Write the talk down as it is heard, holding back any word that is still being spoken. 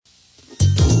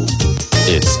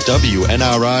It's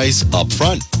WNRI's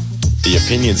Upfront. The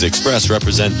opinions expressed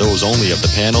represent those only of the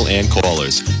panel and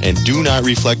callers and do not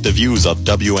reflect the views of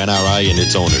WNRI and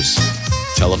its owners.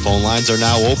 Telephone lines are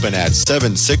now open at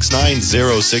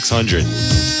 769-0600.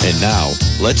 And now,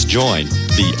 let's join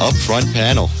the Upfront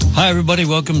panel. Hi, everybody.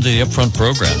 Welcome to the Upfront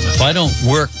program. If I don't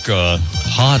work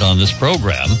hard on this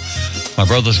program, my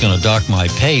brother's going to dock my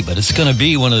pay, but it's going to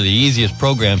be one of the easiest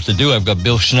programs to do. I've got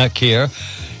Bill Schneck here.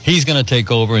 He's going to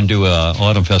take over and do a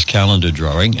Autumn Fest calendar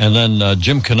drawing. And then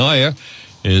Jim Canoia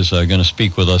is going to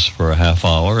speak with us for a half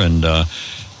hour. And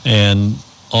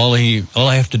all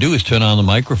I have to do is turn on the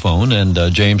microphone, and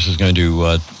James is going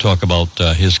to talk about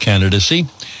his candidacy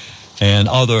and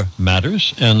other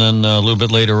matters. And then a little bit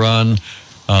later on,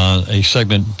 a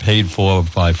segment paid for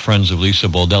by friends of Lisa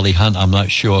Baldelli Hunt. I'm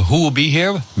not sure who will be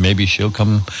here. Maybe she'll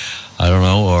come, I don't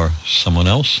know, or someone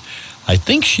else. I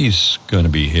think she's going to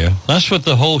be here. That's what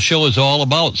the whole show is all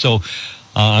about. So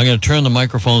I'm going to turn the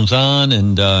microphones on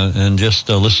and just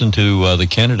listen to the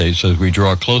candidates as we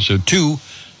draw closer to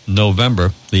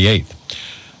November the 8th.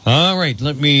 All right,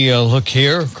 let me look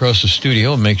here across the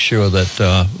studio and make sure that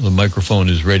the microphone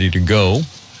is ready to go.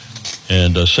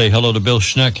 And say hello to Bill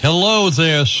Schneck. Hello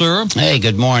there, sir. Hey,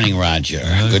 good morning, Roger.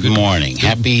 Good morning.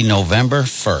 Happy November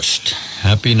 1st.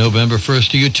 Happy November 1st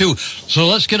to you, too. So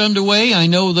let's get underway. I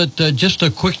know that just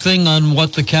a quick thing on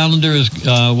what the calendar is,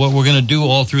 what we're going to do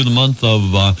all through the month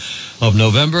of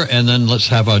November, and then let's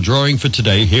have our drawing for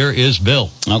today. Here is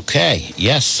Bill. Okay.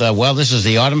 Yes, well, this is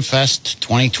the Autumn Fest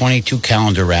 2022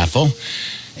 calendar raffle.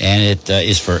 And it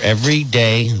is for every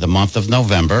day the month of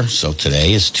November. So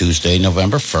today is Tuesday,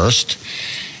 November 1st.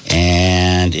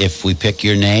 And if we pick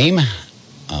your name,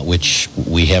 which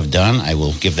we have done, I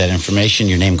will give that information.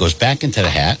 Your name goes back into the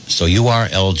hat. So you are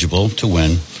eligible to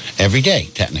win every day,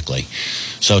 technically.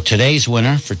 So today's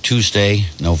winner for Tuesday,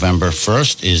 November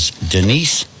 1st is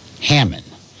Denise Hammond.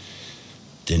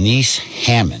 Denise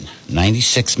Hammond,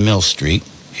 96 Mill Street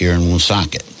here in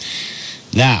Woonsocket.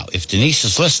 Now, if Denise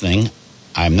is listening,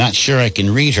 I'm not sure I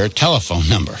can read her telephone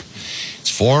number. It's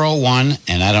 401,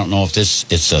 and I don't know if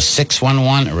it's a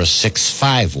 611 or a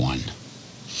 651.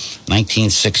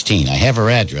 1916. I have her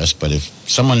address, but if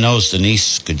someone knows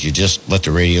Denise, could you just let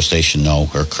the radio station know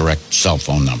her correct cell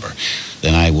phone number?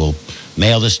 Then I will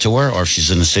mail this to her, or if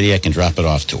she's in the city, I can drop it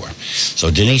off to her.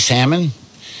 So Denise Hammond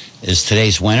is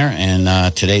today's winner,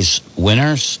 and today's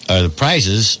winners are the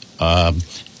prizes,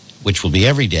 which will be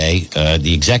every day,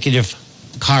 the Executive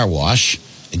Car Wash,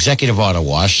 Executive Auto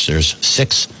Wash. There's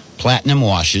 6 platinum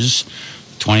washes,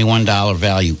 $21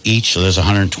 value each, so there's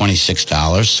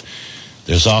 $126.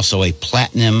 There's also a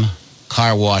platinum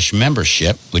car wash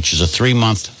membership, which is a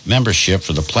 3-month membership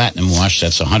for the platinum wash.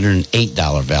 That's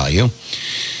 $108 value.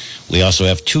 We also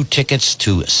have 2 tickets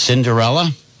to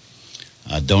Cinderella,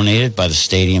 donated by the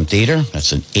Stadium Theater.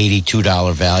 That's an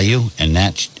 $82 value, and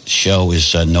that show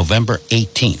is November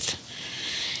 18th.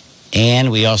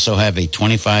 And we also have a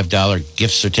 $25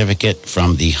 gift certificate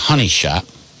from the Honey Shop,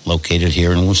 located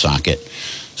here in Woonsocket.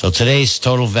 So today's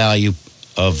total value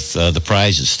of the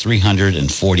prize is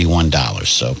 $341.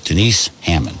 So Denise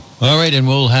Hammond. All right, and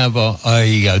we'll have a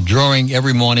drawing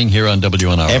every morning here on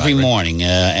WNRI. Every morning.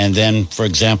 And then, for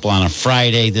example, on a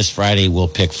Friday, this Friday, we'll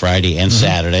pick Friday and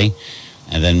Saturday.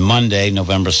 And then Monday,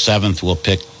 November 7th, we'll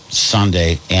pick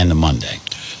Sunday and the Monday.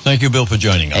 Thank you, Bill, for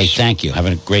joining us. Hey, thank you. Have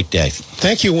a great day.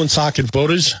 Thank you, Woonsocket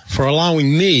voters, for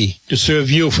allowing me to serve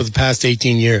you for the past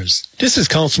 18 years. This is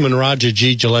Councilman Roger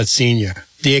G. Gillette Sr.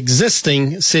 The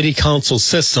existing city council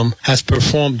system has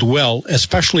performed well,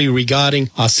 especially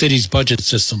regarding our city's budget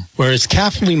system, where it's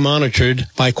carefully monitored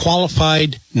by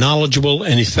qualified, knowledgeable,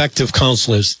 and effective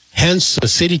councilors. Hence, the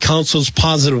city council's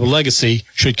positive legacy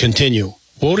should continue.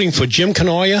 Voting for Jim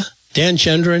Canoia, Dan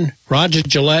Gendron, Roger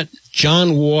Gillette,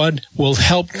 John Ward will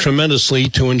help tremendously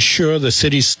to ensure the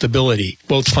city's stability,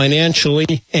 both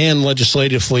financially and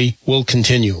legislatively, will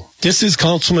continue. This is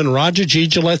Councilman Roger G.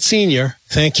 Gillette Sr.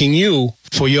 thanking you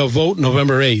for your vote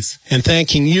November 8th, and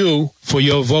thanking you for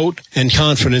your vote and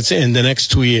confidence in the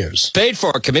next 2 years. Paid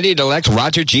for committee-elect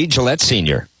Roger G. Gillette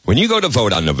Sr. When you go to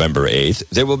vote on November 8th,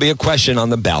 there will be a question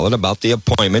on the ballot about the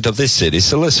appointment of the city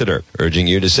solicitor, urging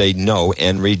you to say no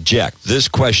and reject. This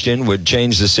question would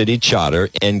change the city charter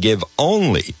and give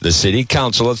only the city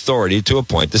council authority to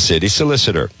appoint the city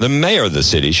solicitor. The mayor of the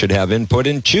city should have input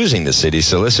in choosing the city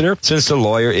solicitor, since the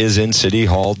lawyer is in City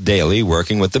Hall daily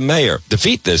working with the mayor.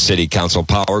 Defeat this city council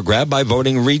power grab by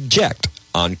voting reject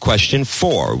on question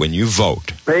 4 when you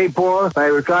vote. Paid for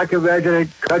by Woonsocket resident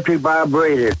Country Bob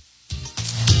Brady.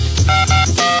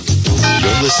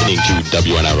 You're listening to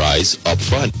WNRI's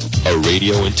Upfront, a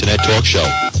radio internet talk show.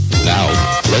 Now,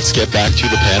 let's get back to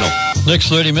the panel. Next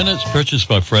 30 minutes, purchased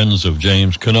by friends of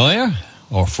James Canoia,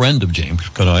 or friend of James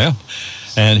Canoia.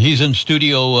 And he's in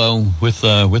studio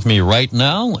with me right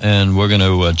now, and we're going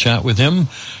to chat with him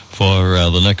for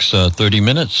the next 30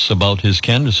 minutes about his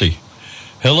candidacy.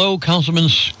 Hello, Councilman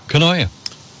Canoia.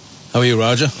 How are you,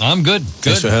 Roger? I'm good.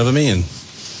 Thanks for having me, and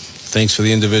thanks for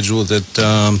the individual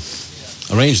that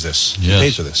arranged this,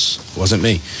 paid for this. It wasn't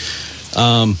me.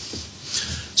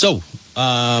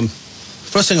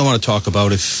 First thing I want to talk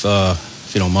about, if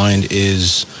you don't mind,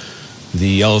 is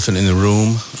the elephant in the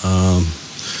room,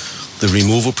 the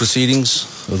removal proceedings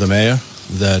of the mayor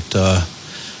that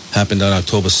happened on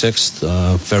October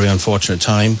 6th. Very unfortunate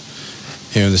time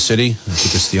here in the city. I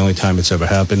think it's the only time it's ever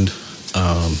happened.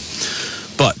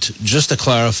 But just to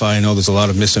clarify, I know there's a lot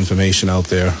of misinformation out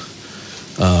there,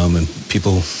 and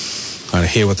people kind of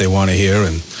hear what they want to hear,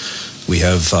 and we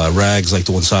have rags like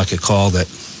the Woonsocket Call that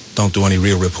don't do any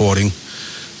real reporting.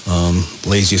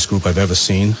 Laziest group I've ever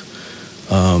seen.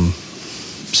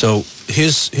 So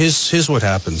here's what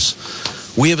happens.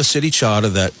 We have a city charter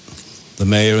that the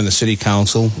mayor and the city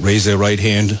council raise their right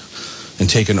hand and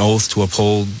take an oath to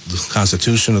uphold the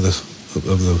Constitution of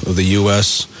the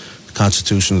U.S., the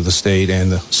Constitution of the state,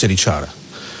 and the city charter.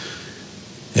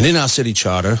 And in our city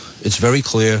charter, it's very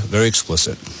clear, very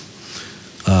explicit.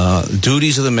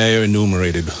 Duties of the mayor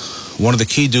enumerated. One of the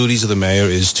key duties of the mayor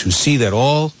is to see that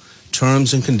all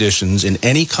terms and conditions in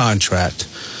any contract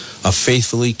are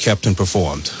faithfully kept and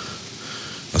performed.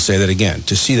 I'll say that again.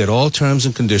 To see that all terms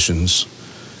and conditions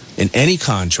in any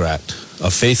contract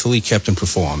are faithfully kept and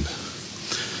performed.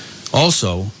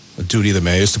 Also, a duty of the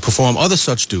mayor is to perform other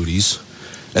such duties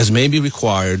as may be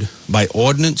required by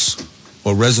ordinance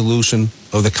or resolution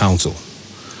of the council.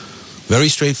 Very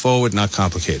straightforward, not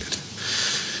complicated.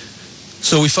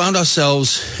 So we found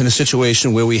ourselves in a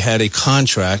situation where we had a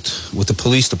contract with the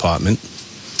police department.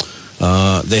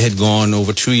 They had gone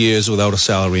over 2 years without a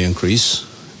salary increase.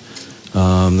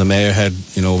 The mayor had,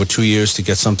 over 2 years to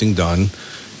get something done,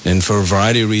 and for a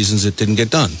variety of reasons, it didn't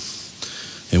get done.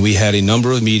 And we had a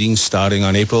number of meetings starting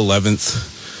on April 11th,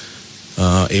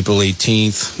 April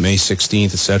 18th, May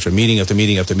 16th, etc. Meeting after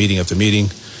meeting after meeting after meeting,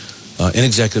 in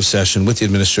executive session with the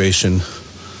administration.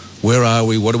 Where are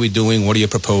we? What are we doing? What are you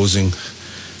proposing?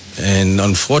 And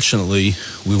unfortunately,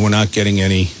 we were not getting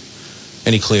any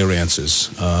clear answers.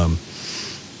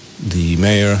 The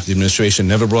mayor, the administration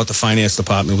never brought the finance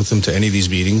department with them to any of these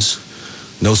meetings.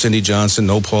 No Cindy Johnson,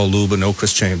 no Paul Luba, no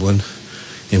Chris Chamberlain.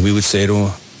 And we would say to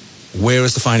them, where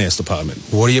is the finance department?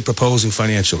 What are you proposing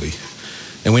financially?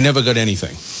 And we never got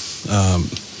anything.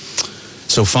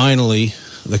 So finally,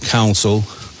 the council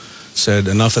said,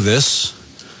 enough of this.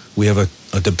 We have a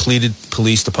depleted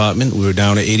police department. We were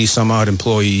down to 80-some-odd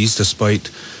employees, despite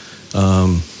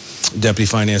Deputy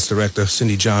Finance Director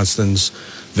Cindy Johnston's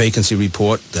vacancy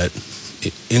report that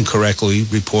incorrectly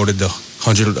reported the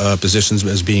 100 positions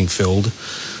as being filled.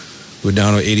 We're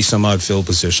down to 80-some-odd filled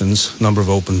positions, number of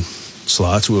open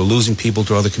slots. We were losing people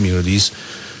to other communities.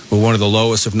 We're one of the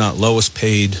lowest, if not lowest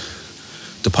paid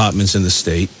departments in the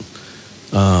state.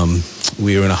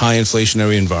 We are in a high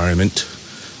inflationary environment.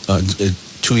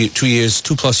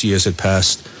 2 plus years had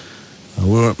passed. We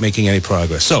weren't making any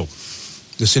progress. So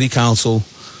the city council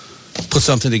put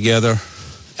something together,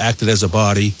 acted as a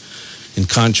body, and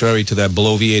contrary to that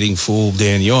bloviating fool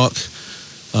Dan York,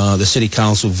 the city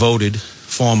council voted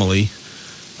formally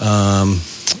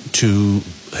to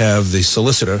have the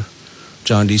solicitor,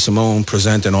 John DeSimone,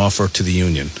 present an offer to the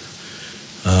union.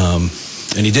 And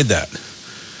he did that.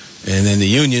 And then the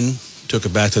union took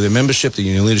it back to their membership. The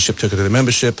union leadership took it to the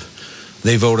membership.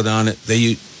 They voted on it.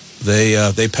 They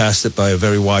passed it by a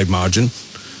very wide margin.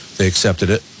 They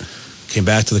accepted it. Came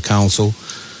back to the council.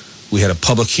 We had a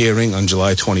public hearing on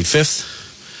July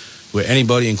 25th where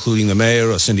anybody, including the mayor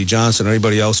or Cindy Johnson or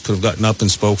anybody else, could have gotten up and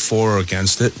spoke for or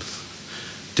against it.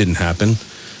 Didn't happen.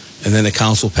 And then the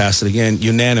council passed it again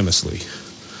unanimously.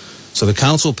 So the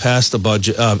council passed the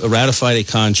budget, ratified a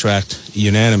contract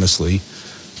unanimously,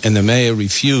 and the mayor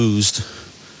refused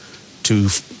to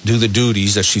do the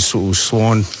duties that she was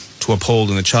sworn to uphold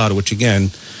in the charter, which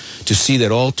again, to see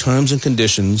that all terms and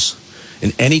conditions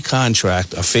in any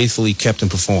contract are faithfully kept and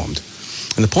performed.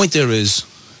 And the point there is,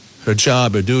 her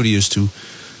job, her duty is to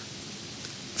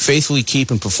faithfully keep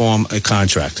and perform a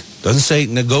contract. Doesn't say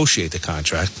negotiate the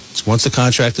contract. Once the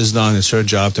contract is done, it's her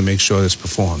job to make sure it's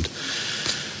performed.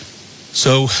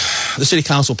 So the city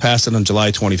council passed it on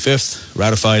July 25th,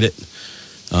 ratified it,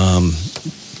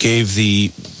 gave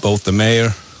both the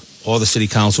mayor or the city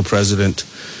council president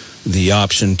the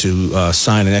option to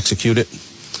sign and execute it.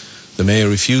 The mayor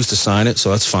refused to sign it, so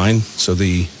that's fine. So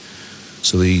the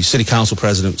So the city council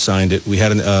president signed it. We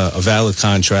had a valid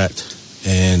contract,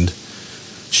 and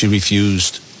she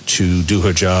refused to do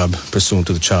her job pursuant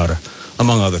to the charter,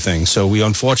 among other things. So we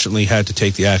unfortunately had to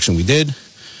take the action we did.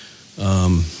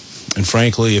 And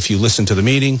frankly, if you listen to the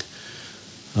meeting,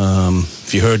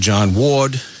 if you heard John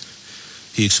Ward,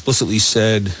 he explicitly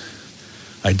said,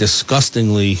 I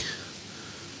disgustingly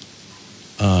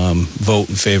vote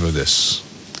in favor of this.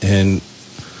 And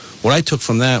what I took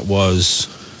from that was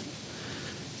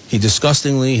he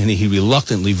disgustingly and he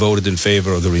reluctantly voted in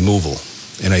favor of the removal.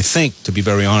 And I think, to be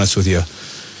very honest with you,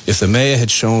 if the mayor had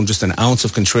shown just an ounce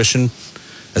of contrition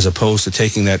as opposed to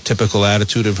taking that typical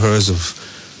attitude of hers of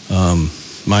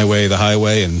my way, the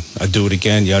highway, and I'd do it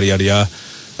again, yada, yada, yada,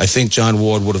 I think John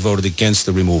Ward would have voted against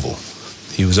the removal.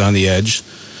 He was on the edge.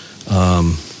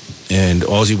 And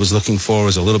all he was looking for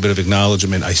was a little bit of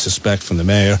acknowledgement, I suspect, from the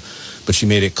mayor. But she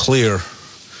made it clear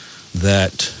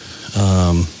that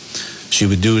she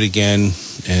would do it again.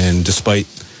 And despite,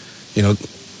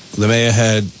 the mayor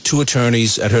had 2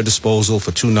 attorneys at her disposal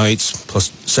for 2 nights,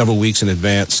 plus several weeks in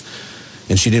advance,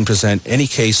 and she didn't present any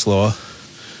case law.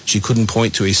 She couldn't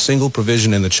point to a single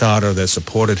provision in the charter that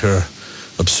supported her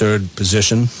absurd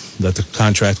position that the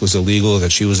contract was illegal,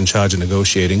 that she was in charge of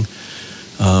negotiating.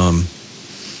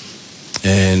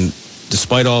 And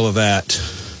despite all of that,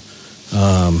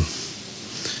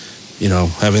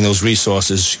 having those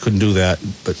resources, she couldn't do that.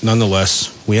 But nonetheless,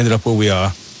 we ended up where we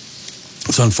are.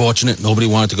 It's unfortunate. Nobody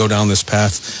wanted to go down this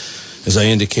path. As I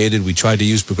indicated, we tried to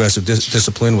use progressive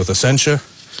discipline with a censure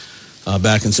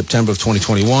back in September of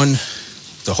 2021,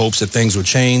 the hopes that things would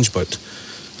change, but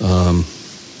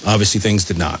obviously things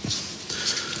did not.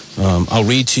 I'll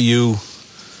read to you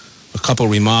a couple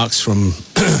remarks from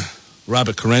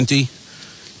Robert Correnti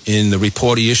in the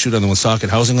report he issued on the Woonsocket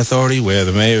Housing Authority, where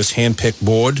the mayor's hand-picked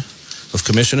board of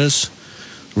commissioners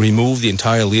removed the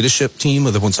entire leadership team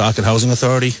of the Woonsocket Housing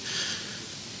Authority.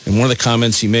 And one of the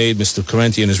comments he made, Mr.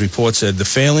 Correnti, in his report said, the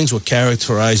failings were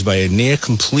characterized by a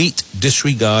near-complete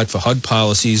disregard for HUD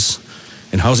policies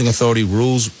and Housing Authority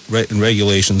rules and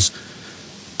regulations,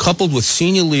 coupled with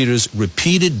senior leaders'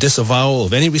 repeated disavowal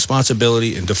of any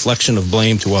responsibility and deflection of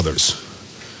blame to others.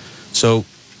 So,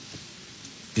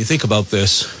 you think about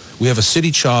this, we have a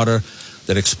city charter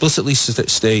that explicitly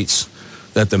states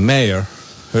that the mayor,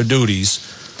 her duties,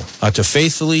 are to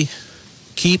faithfully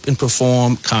keep and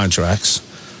perform contracts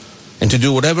and to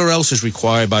do whatever else is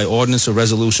required by ordinance or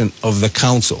resolution of the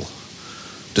council.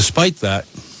 Despite that,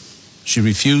 she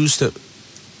refused to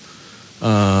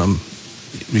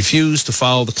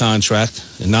follow the contract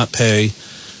and not pay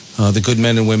the good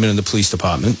men and women in the police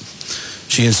department.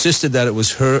 She insisted that it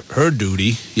was her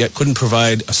duty, yet couldn't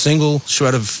provide a single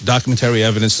shred of documentary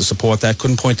evidence to support that,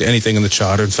 couldn't point to anything in the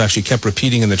charter. In fact, she kept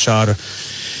repeating in the charter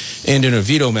and in her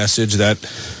veto message that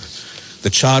the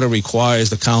charter requires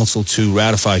the council to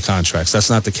ratify contracts. That's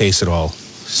not the case at all.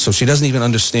 So she doesn't even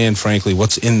understand, frankly,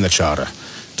 what's in the charter,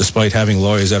 despite having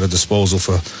lawyers at her disposal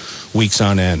for weeks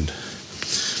on end.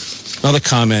 Another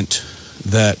comment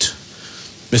that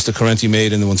Mr. Correnti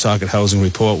made in the Woonsocket Housing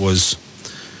Report was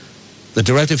the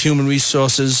Director of Human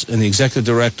Resources and the Executive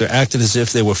Director acted as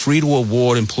if they were free to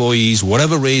award employees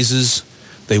whatever raises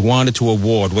they wanted to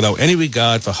award without any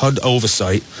regard for HUD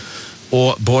oversight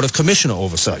or Board of Commissioner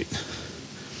oversight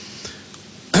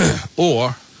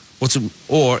or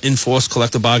enforce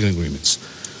collective bargaining agreements.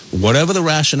 Whatever the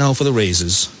rationale for the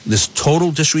raises, this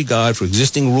total disregard for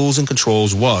existing rules and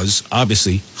controls was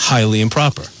obviously highly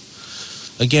improper.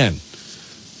 Again,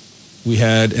 we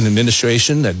had an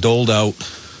administration that doled out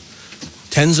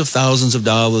tens of thousands of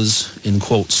dollars in,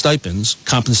 quote, stipends,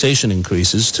 compensation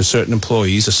increases to certain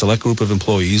employees, a select group of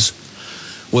employees,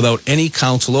 without any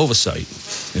council oversight.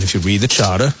 And if you read the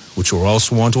charter, which we're all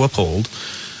sworn to uphold,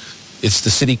 it's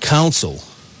the city council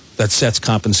that sets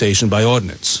compensation by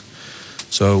ordinance.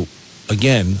 So,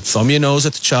 again, thumb your nose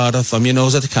at the charter, thumb your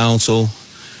nose at the council,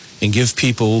 and give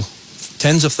people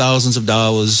tens of thousands of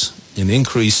dollars in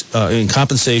increase in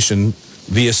compensation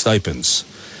via stipends.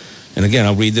 And again,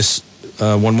 I'll read this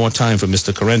one more time from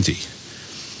Mr. Correnti.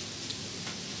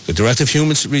 The Director of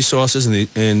Human Resources and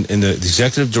the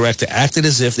Executive Director acted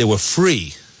as if they were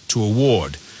free to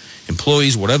award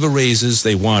employees whatever raises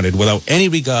they wanted without any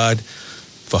regard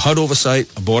for HUD oversight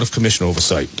or Board of Commissioner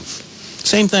oversight.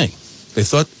 Same thing.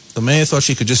 The mayor thought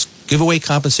she could just give away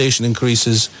compensation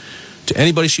increases to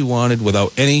anybody she wanted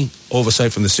without any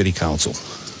oversight from the city council.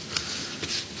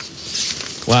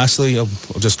 Lastly,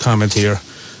 I'll just comment here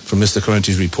from Mr.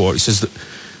 Correnti's report. He says that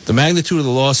the magnitude of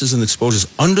the losses and exposures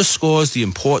underscores the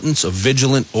importance of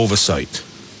vigilant oversight.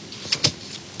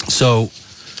 So,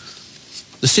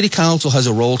 the city council has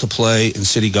a role to play in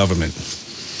city government.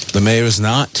 The mayor is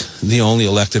not the only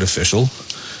elected official.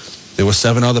 There were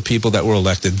 7 other people that were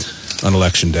elected on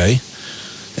Election Day.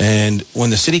 And when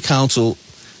the city council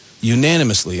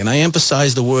unanimously, and I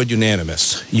emphasize the word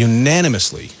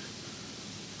unanimously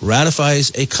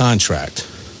ratifies a contract,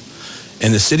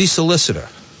 and the city solicitor,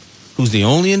 who's the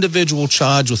only individual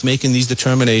charged with making these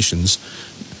determinations,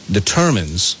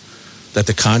 determines that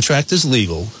the contract is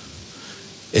legal,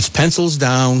 it's pencils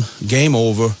down, game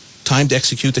over, time to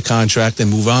execute the contract and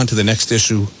move on to the next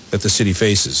issue that the city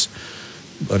faces.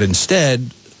 But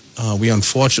instead, we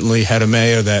unfortunately had a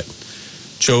mayor that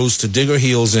chose to dig her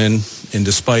heels in, and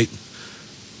despite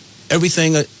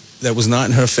everything that was not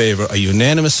in her favor, a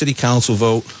unanimous city council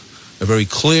vote, a very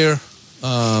clear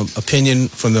opinion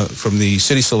from the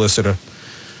city solicitor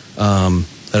that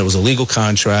it was a legal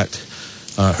contract.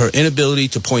 Her inability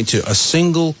to point to a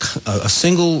single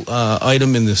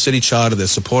item in the city charter that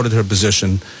supported her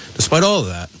position, despite all of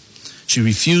that, she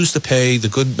refused to pay the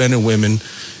good men and women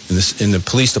in the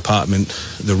police department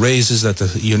the raises that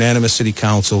the unanimous city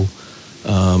council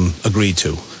agreed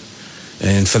to.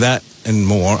 And for that and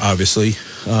more, obviously,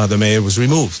 the mayor was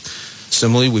removed.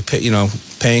 Similarly, we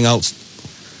paying out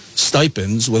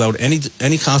stipends without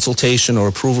any consultation or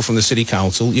approval from the city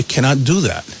council. You cannot do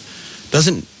that.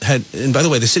 And by the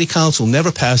way, the city council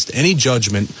never passed any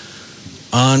judgment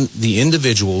on the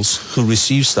individuals who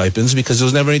receive stipends because there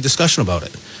was never any discussion about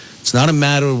it. It's not a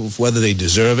matter of whether they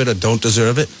deserve it or don't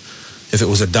deserve it. If it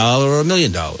was $1 or $1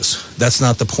 million, that's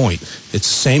not the point. It's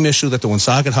the same issue that the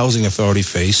Woonsocket Housing Authority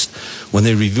faced when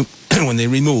they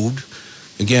removed,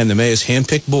 again, the mayor's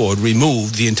handpicked board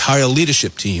removed the entire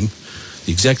leadership team,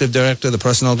 the executive director, the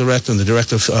personnel director, and the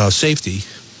director of safety,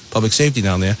 public safety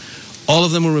down there. All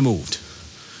of them were removed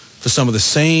for some of the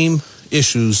same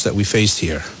issues that we faced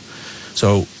here.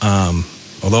 So,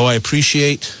 although I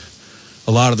appreciate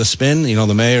a lot of the spin,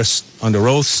 the mayor under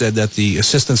oath said that the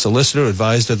assistant solicitor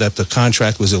advised her that the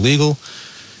contract was illegal.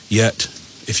 Yet,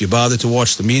 if you bothered to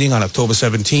watch the meeting on October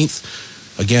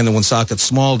 17th, again, the Woonsocket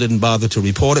Small didn't bother to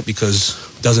report it because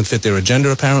it doesn't fit their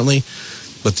agenda apparently.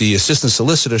 But the assistant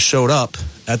solicitor showed up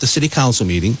at the city council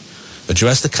meeting,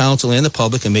 addressed the council and the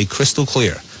public, and made crystal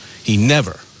clear he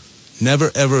never,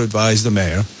 ever advised the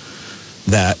mayor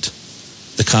that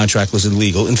the contract was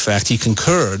illegal. In fact, he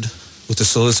concurred with the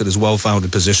solicitor's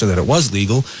well-founded position that it was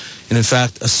legal, and in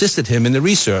fact assisted him in the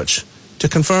research to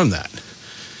confirm that.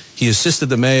 He assisted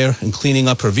the mayor in cleaning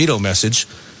up her veto message,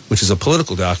 which is a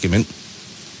political document,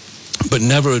 but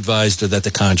never advised her that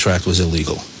the contract was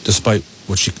illegal, despite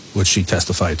what she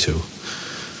testified to.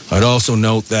 I'd also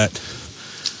note that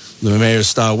the mayor's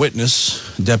star witness,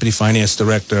 Deputy Finance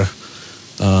Director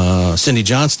Cindy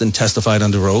Johnston, testified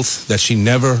under oath that she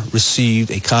never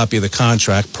received a copy of the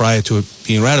contract prior to it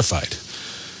being ratified.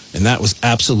 And that was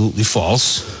absolutely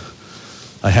false.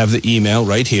 I have the email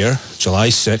right here, July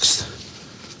 6th,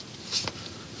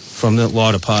 from the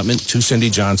law department to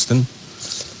Cindy Johnston.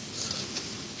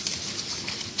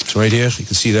 It's right here. You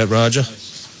can see that, Roger.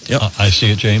 Yep. I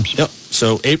see it, James. Yep.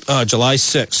 So July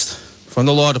 6th, from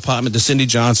the law department to Cindy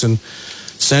Johnson,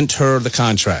 sent her the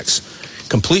contracts,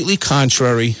 completely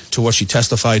contrary to what she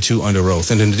testified to under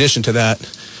oath. And in addition to that,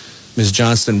 Ms.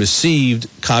 Johnston received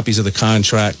copies of the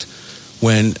contract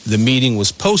when the meeting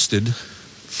was posted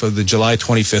for the July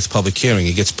 25th public hearing.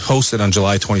 It gets posted on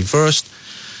July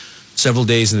 21st, several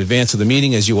days in advance of the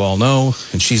meeting, as you all know,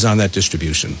 and she's on that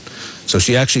distribution. So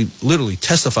she actually literally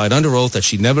testified under oath that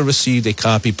she never received a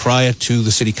copy prior to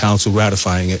the city council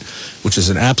ratifying it, which is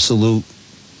an absolute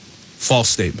false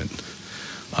statement.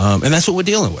 And that's what we're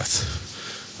dealing with.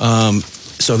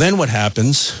 So then what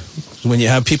happens when you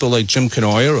have people like Jim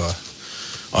Canoyer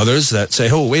or others that say,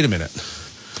 oh, wait a minute.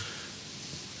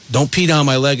 Don't pee down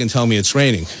my leg and tell me it's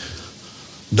raining.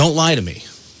 Don't lie to me.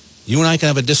 You and I can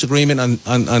have a disagreement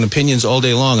on opinions all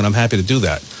day long, and I'm happy to do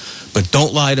that. But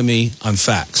don't lie to me on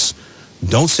facts.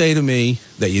 Don't say to me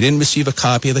that you didn't receive a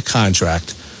copy of the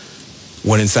contract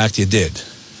when, in fact, you did.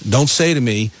 Don't say to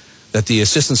me that the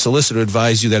assistant solicitor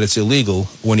advised you that it's illegal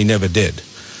when he never did.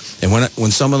 And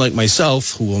when someone like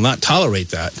myself, who will not tolerate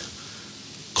that,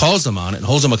 calls them on it and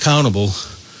holds them accountable,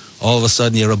 all of a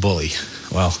sudden you're a bully.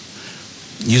 Well,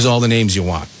 use all the names you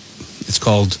want. It's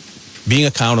called being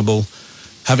accountable,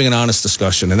 having an honest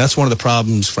discussion. And that's one of the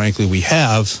problems, frankly, we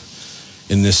have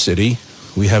in this city.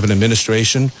 We have an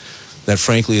administration that,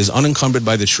 frankly, is unencumbered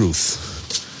by the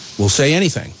truth. Will say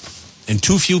anything. And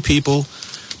too few people,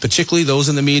 particularly those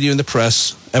in the media and the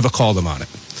press, ever call them on it.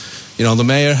 You know, the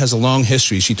mayor has a long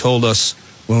history. She told us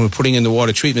when we were putting in the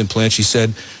water treatment plant, she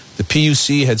said the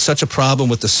PUC had such a problem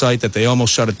with the site that they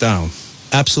almost shut it down.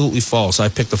 Absolutely false. I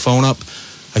picked the phone up.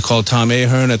 I called Tom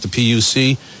Ahern at the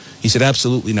PUC. He said,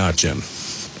 absolutely not, Jim.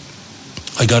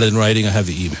 I got it in writing. I have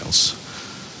the emails.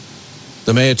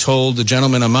 The mayor told the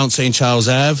gentleman on Mount St. Charles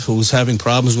Ave who was having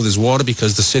problems with his water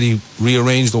because the city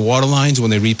rearranged the water lines when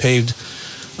they repaved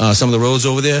some of the roads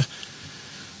over there.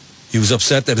 He was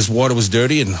upset that his water was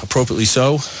dirty, and appropriately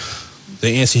so.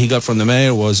 The answer he got from the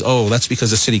mayor was, oh, that's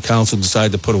because the city council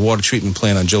decided to put a water treatment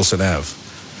plant on Gilson Ave.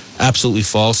 Absolutely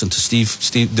false, and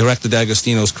to Director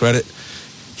D'Agostino's credit,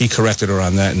 he corrected her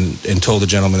on that and told the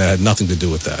gentleman that had nothing to do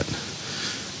with that.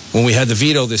 When we had the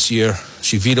veto this year,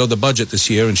 she vetoed the budget this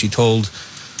year, and she told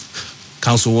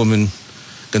Councilwoman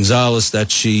Gonzalez that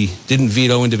she didn't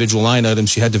veto individual line items.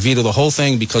 She had to veto the whole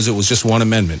thing because it was just one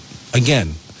amendment.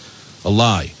 Again, a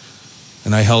lie.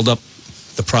 And I held up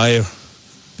the prior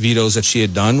vetoes that she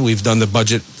had done. We've done the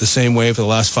budget the same way for the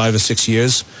last 5 or 6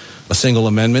 years, a single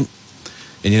amendment.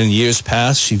 And in years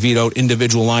past, she vetoed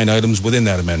individual line items within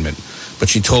that amendment. But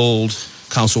she told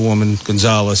Councilwoman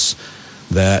Gonzalez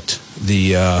that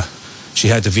she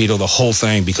had to veto the whole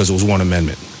thing because it was one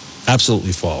amendment.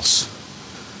 Absolutely false.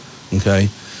 Okay?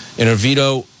 In her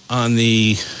veto on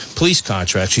the police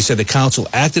contract, she said the council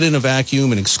acted in a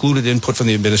vacuum and excluded input from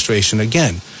the administration.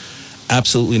 Again,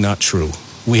 absolutely not true.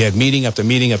 We had meeting after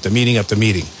meeting after meeting after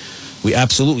meeting. We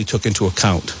absolutely took into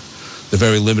account the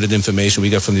very limited information we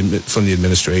got from the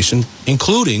administration,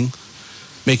 including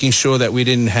making sure that we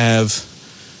didn't have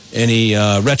any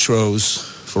retros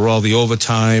for all the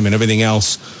overtime and everything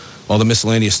else, all the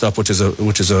miscellaneous stuff, which is a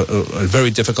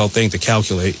very difficult thing to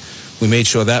calculate. We made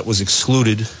sure that was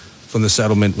excluded from the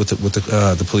settlement with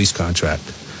the police contract.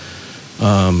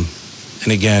 And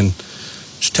again,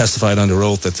 she testified under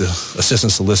oath that the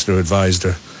assistant solicitor advised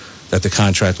her that the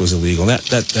contract was illegal. And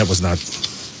that was not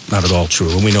at all true,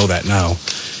 and we know that now.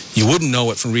 You wouldn't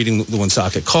know it from reading the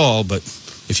Woonsocket Call, but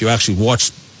if you actually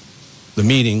watched the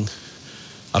meeting,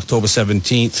 October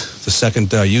 17th, the second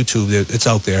YouTube, it's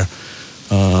out there.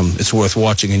 It's worth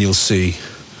watching, and you'll see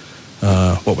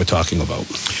what we're talking about.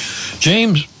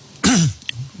 James,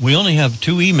 we only have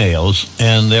 2 emails,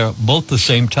 and they're both the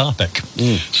same topic.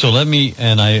 So let me,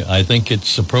 and I think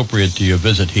it's appropriate to your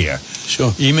visit here.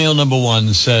 Sure. Email number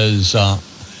 1 says,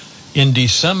 in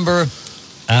December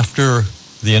after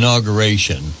the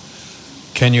inauguration,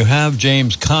 can you have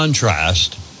James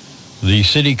contrast the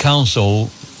city council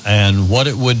and what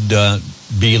it would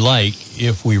be like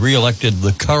if we reelected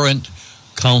the current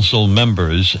council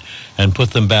members and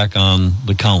put them back on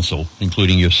the council,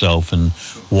 including yourself and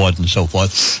Ward and so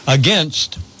forth,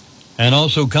 against, and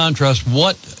also contrast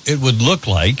what it would look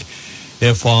like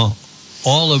if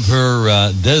all of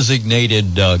her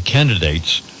designated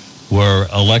candidates were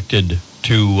elected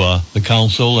to the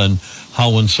council, and how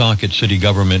Woonsocket city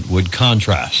government would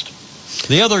contrast.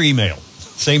 The other email,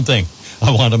 same thing.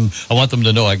 I want them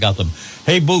to know I got them.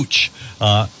 Hey, Booch,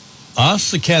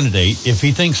 ask the candidate if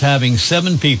he thinks having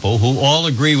 7 people who all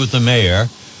agree with the mayor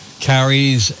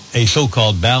carries a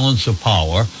so-called balance of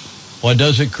power, or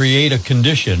does it create a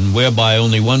condition whereby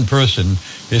only one person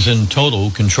is in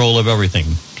total control of everything?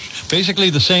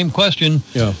 Basically the same question.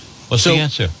 Yeah. What's the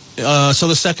answer? So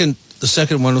the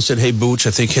second one who said, hey, Booch,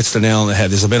 I think hits the nail on the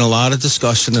head. There's been a lot of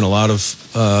discussion and a lot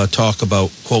of talk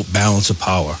about, quote, balance of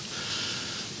power.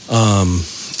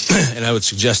 And I would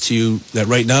suggest to you that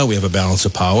right now we have a balance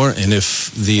of power, and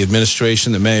if the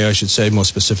administration, the mayor, I should say more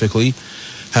specifically,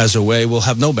 has her way, we'll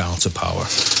have no balance of power,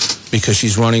 because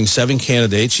she's running 7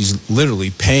 candidates. She's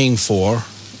literally paying for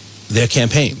their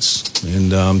campaigns,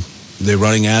 and they're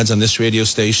running ads on this radio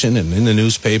station and in the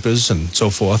newspapers and so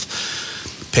forth,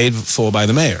 paid for by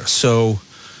the mayor. So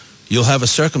you'll have a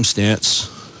circumstance,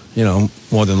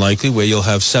 more than likely, where you'll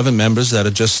have 7 members that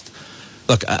are just...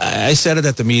 Look, I said it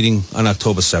at the meeting on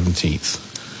October 17th.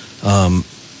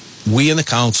 We in the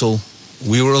council,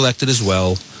 we were elected as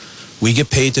well. We get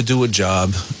paid to do a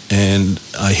job, and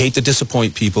I hate to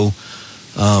disappoint people.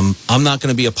 I'm not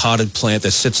going to be a potted plant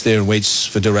that sits there and waits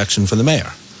for direction from the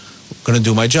mayor. I'm going to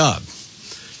do my job.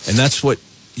 And that's what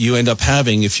you end up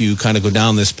having if you kind of go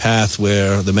down this path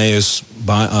where the mayor's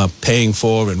paying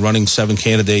for and running 7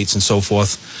 candidates and so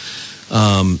forth.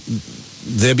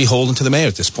 They're beholden to the mayor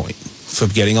at this point for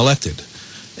getting elected.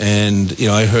 And,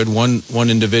 I heard one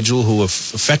individual who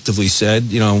effectively said,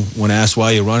 when asked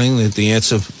why you're running,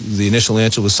 the initial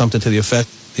answer was something to the effect,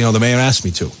 the mayor asked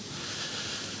me to.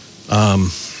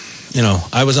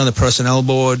 I was on the personnel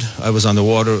board. I was on the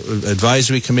water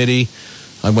advisory committee.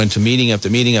 I went to meeting after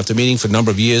meeting after meeting for a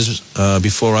number of years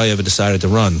before I ever decided to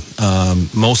run.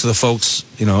 Most of the folks,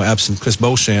 absent Chris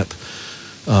Beauchamp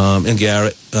and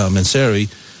Garrett Manseri,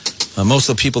 most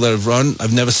of the people that have run,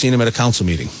 I've never seen them at a council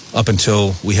meeting up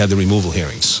until we had the removal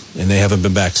hearings, and they haven't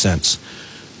been back since.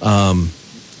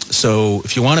 So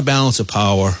if you want a balance of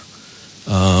power,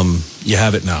 you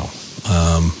have it now.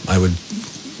 I would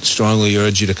strongly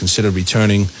urge you to consider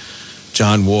returning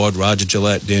John Ward, Roger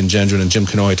Gillette, Dan Gendron, and Jim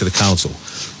Canoia to the council.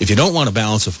 If you don't want a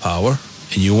balance of power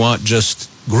and you want just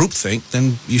groupthink,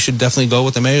 then you should definitely go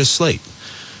with the mayor's slate.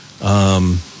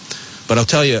 But I'll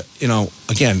tell you,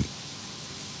 again,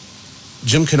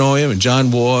 Jim Canoia and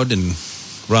John Ward and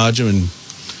Roger and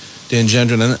Dan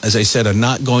Gendron, as I said, are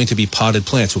not going to be potted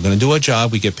plants. We're going to do our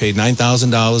job. We get paid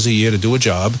 $9,000 a year to do a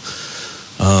job,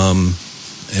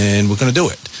 and we're going to do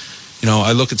it.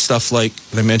 I look at stuff like,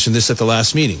 and I mentioned this at the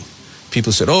last meeting.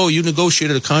 People said, oh, you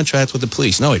negotiated a contract with the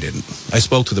police. No, I didn't. I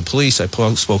spoke to the police. I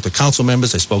spoke to council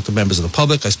members. I spoke to members of the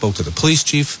public. I spoke to the police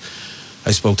chief.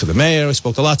 I spoke to the mayor. I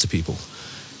spoke to lots of people.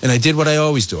 And I did what I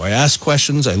always do. I asked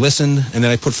questions, I listened, and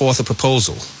then I put forth a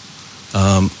proposal.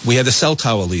 We had the cell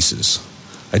tower leases.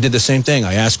 I did the same thing.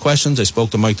 I asked questions. I spoke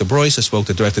to Mike DeBrois. I spoke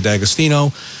to Director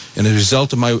D'Agostino. And as a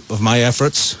result of my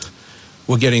efforts,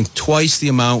 we're getting twice the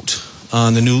amount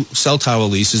on the new cell tower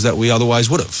leases that we otherwise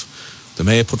would have. The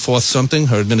mayor put forth something,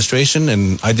 her administration,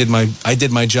 and I did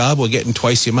my job. We're getting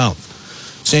twice the amount.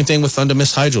 Same thing with Thunder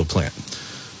Mist Hydro Plant.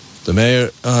 The mayor,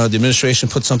 the administration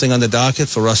put something on the docket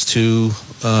for us to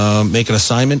make an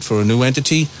assignment for a new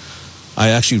entity.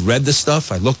 I actually read this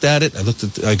stuff. I looked at it.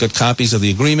 I got copies of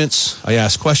the agreements. I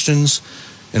asked questions,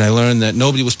 and I learned that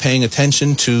nobody was paying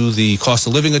attention to the cost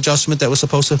of living adjustment that was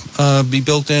supposed to be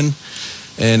built in.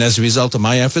 And as a result of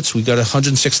my efforts, we got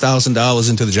 $106,000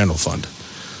 into the general fund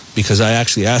because I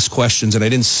actually asked questions, and I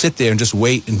didn't sit there and just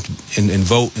wait and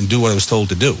vote and do what I was told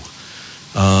to do.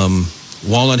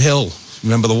 Walnut Hill.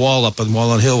 Remember the wall up on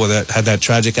Walnut Hill where that had that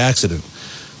tragic accident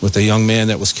with the young man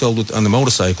that was killed on the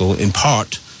motorcycle, in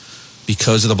part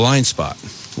because of the blind spot.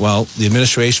 Well, the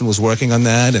administration was working on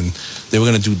that, and they were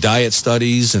going to do diet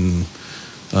studies and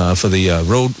for the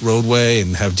roadway,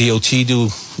 and have DOT do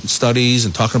studies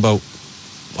and talking about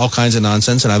all kinds of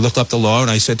nonsense. And I looked up the law,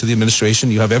 and I said to the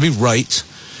administration, you have every right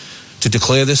to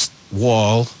declare this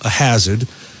wall a hazard,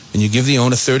 and you give the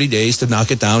owner 30 days to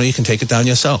knock it down, or you can take it down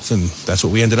yourself. And that's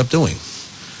what we ended up doing.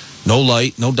 No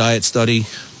light, no diet study.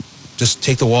 Just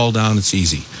take the wall down. It's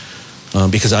easy.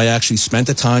 Because I actually spent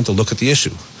the time to look at the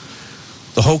issue.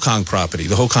 The Hokong property,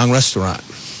 the Hokong restaurant.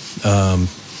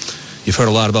 You've heard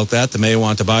a lot about that. The mayor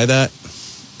wanted to buy that.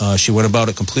 She went about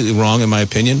it completely wrong, in my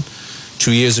opinion.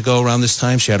 2 years ago, around this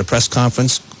time, she had a press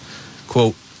conference,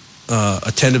 quote,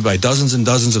 attended by dozens and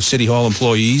dozens of City Hall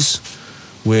employees,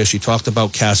 where she talked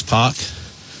about Cass Park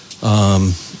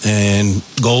and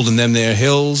gold in them there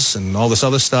hills and all this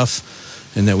other stuff,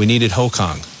 and that we needed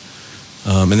Hokong.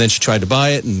 And then she tried to buy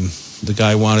it, and the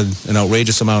guy wanted an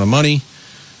outrageous amount of money.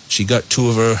 She got two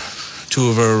of her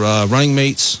running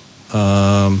mates,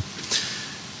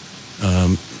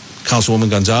 Councilwoman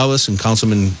Gonzalez and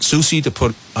Councilman Susi, to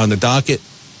put on the docket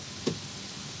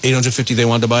 $850. They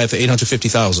wanted to buy it for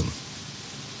 $850,000.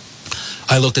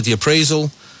 I looked at the appraisal.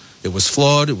 It was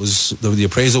flawed. It was the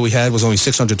appraisal we had was only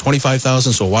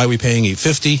 $625,000. So why are we paying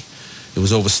 $850? It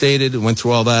was overstated. It went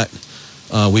through all that.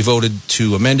 We voted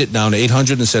to amend it down to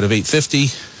 $800 instead of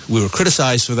 $850. We were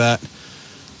criticized for that.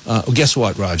 Well, guess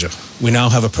what, Roger? We now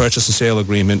have a purchase and sale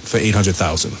agreement for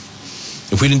 $800,000.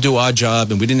 If we didn't do our job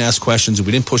and we didn't ask questions and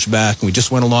we didn't push back and we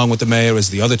just went along with the mayor as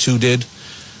the other two did,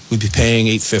 we'd be paying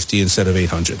 $850 instead of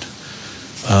 $800.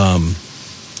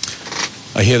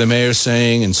 I hear the mayor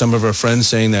saying, and some of our friends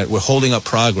saying, that we're holding up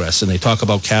progress, and they talk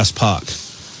about Cass Park.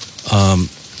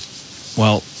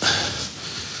 Well,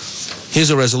 here's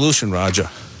a resolution, Roger,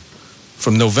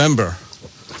 from November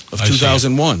of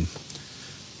 2001,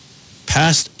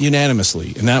 passed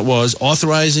unanimously, and that was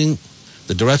authorizing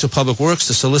the Director of Public Works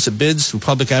to solicit bids through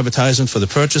public advertisement for the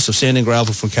purchase of sand and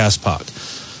gravel from Cass Park.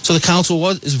 So the council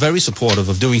is very supportive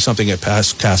of doing something at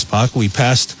Cass Park. We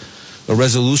passed a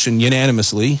resolution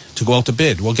unanimously to go out to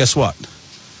bid. Well, guess what?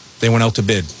 They went out to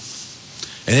bid,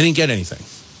 and they didn't get anything.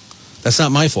 That's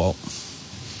not my fault.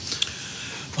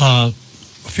 A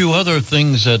few other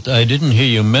things that I didn't hear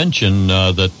you mention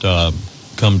that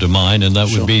come to mind, and that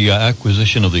would be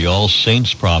acquisition of the All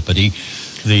Saints property,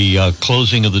 the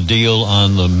closing of the deal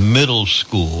on the middle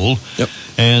school,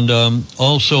 and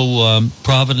also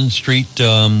Providence Street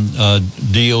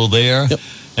deal there,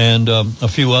 and a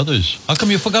few others. How come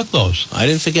you forgot those? I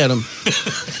didn't forget them.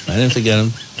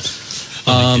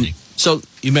 So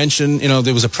you mentioned,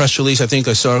 there was a press release, I think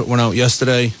I saw it went out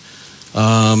yesterday.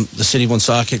 The city of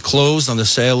Woonsocket closed on the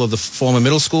sale of the former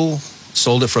middle school,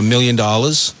 sold it for $1 million,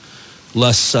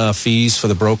 less fees for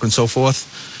the broker and so forth.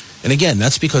 And again,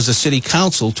 that's because the city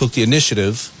council took the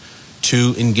initiative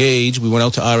to engage. We went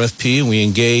out to RFP and we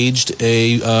engaged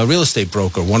a real estate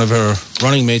broker. One of her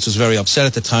running mates was very upset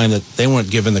at the time that they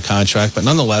weren't given the contract, but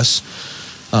nonetheless,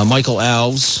 Michael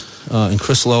Alves and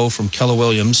Chris Lowe from Keller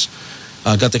Williams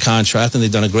got the contract, and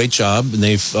they've done a great job, and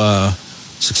they've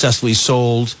successfully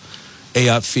sold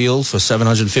Ayotte Field for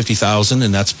 $750,000,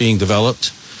 and that's being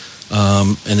developed.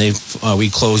 And we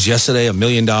closed yesterday $1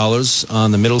 million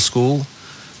on the middle school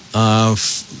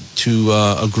to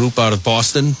a group out of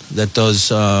Boston that does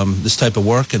this type of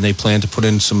work, and they plan to put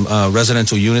in some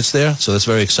residential units there. So that's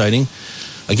very exciting.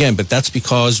 Again, but that's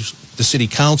because the city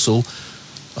council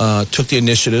took the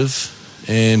initiative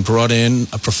and brought in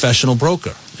a professional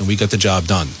broker, and we got the job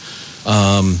done.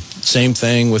 Same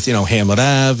thing with, Hamlet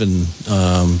Ave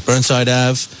and Burnside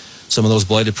Ave, some of those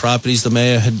blighted properties the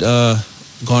mayor had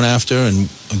gone after, and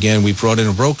again, we brought in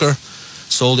a broker,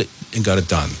 sold it, and got it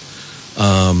done.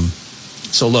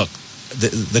 So look,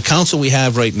 the council we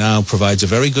have right now provides a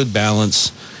very good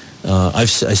balance. I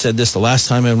said this the last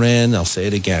time I ran, I'll say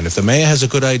it again. If the mayor has a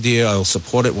good idea, I'll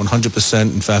support it 100%.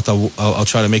 In fact, I'll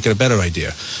try to make it a better idea.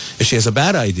 If she has a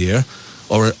bad idea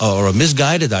or a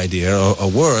misguided idea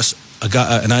or worse,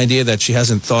 an idea that she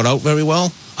hasn't thought out very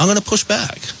well, I'm going to push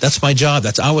back. That's my job.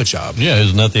 That's our job. Yeah,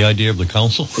 isn't that the idea of the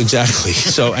council? Exactly.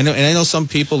 So I know some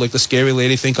people, like the scary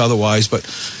lady, think otherwise, but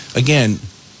again,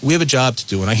 we have a job to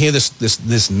do, and I hear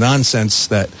this nonsense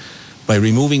that by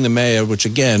removing the mayor, which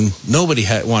again, nobody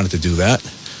wanted to do that,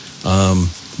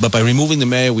 but by removing the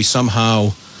mayor, we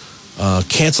somehow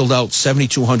canceled out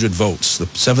 7,200 votes, the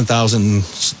 7,000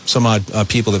 some odd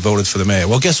people that voted for the mayor.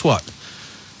 Well, guess what?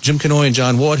 Jim Kanoy and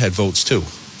John Ward had votes too.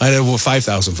 I had over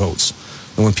 5,000 votes.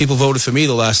 And when people voted for me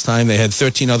the last time, they had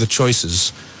 13 other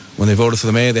choices. When they voted for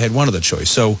the mayor, they had one other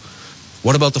choice. So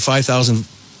what about the 5,000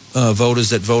 voters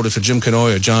that voted for Jim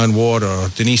Kanoy or John Ward or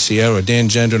Denise Sierra or Dan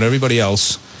Gender and everybody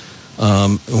else?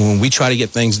 When we try to get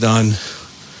things done,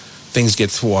 things get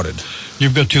thwarted.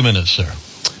 You've got 2 minutes, sir.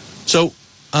 So,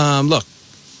 look,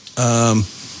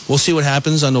 we'll see what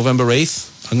happens on November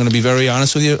 8th. I'm going to be very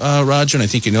honest with you, Roger, and I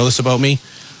think you know this about me.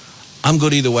 I'm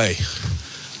good either way.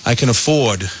 I can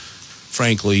afford,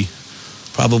 frankly,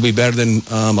 probably better than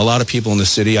a lot of people in the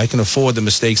city. I can afford the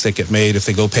mistakes that get made if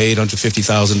they go pay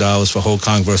 $850,000 for Ho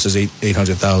Kong versus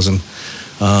 $800,000.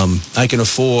 I can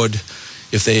afford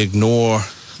if they ignore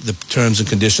the terms and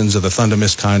conditions of the Thunder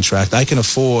Mist contract. I can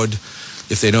afford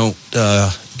if they don't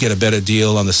get a better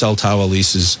deal on the cell tower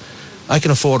leases. I can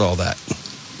afford all that,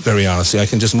 very honestly. I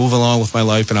can just move along with my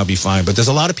life and I'll be fine. But there's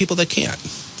a lot of people that can't.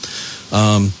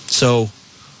 So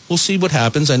we'll see what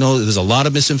happens. I know there's a lot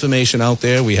of misinformation out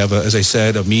there. We have, as I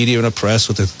said, a media and a press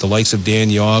with the likes of Dan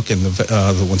York and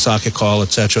the Woonsocket Call,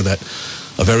 etc., that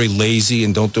are very lazy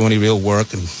and don't do any real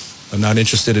work and are not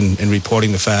interested in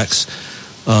reporting the facts.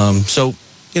 So,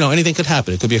 anything could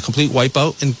happen. It could be a complete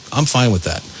wipeout, and I'm fine with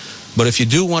that. But if you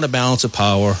do want a balance of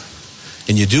power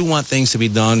and you do want things to be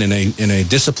done in a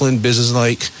disciplined,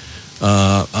 business-like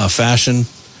fashion,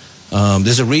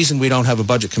 there's a reason we don't have a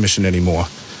budget commission anymore.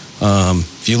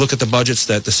 If you look at the budgets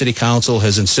that the city council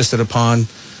has insisted upon,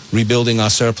 rebuilding our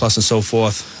surplus and so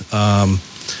forth,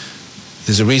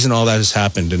 there's a reason all that has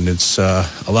happened, and it's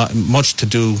much to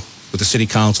do with the city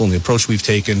council and the approach we've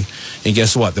taken. And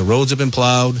guess what? The roads have been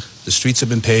plowed, the streets have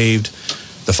been paved,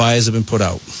 the fires have been put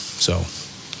out. So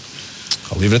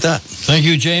I'll leave it at that. Thank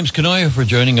you, James Kanoya, for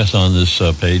joining us on this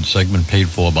paid segment paid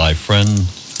for by friend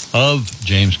of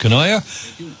James Kanoya.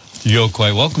 You're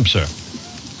quite welcome, sir.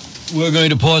 We're going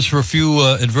to pause for a few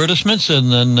advertisements,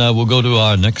 and then we'll go to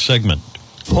our next segment.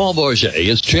 Paul Bourget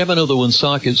is chairman of the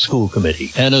Woonsocket School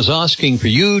Committee and is asking for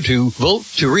you to vote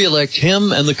to re-elect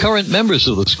him and the current members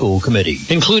of the school committee,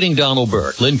 including Donald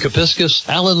Burke, Lynn Kapiskas,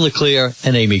 Alan LeClaire,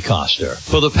 and Amy Coster.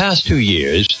 For the past 2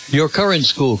 years, your current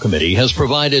school committee has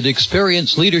provided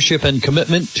experience, leadership, and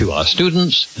commitment to our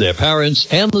students, their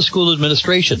parents, and the school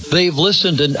administration. They've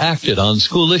listened and acted on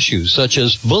school issues such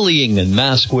as bullying and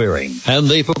mask wearing, and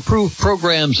they've approved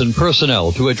programs and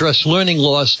personnel to address learning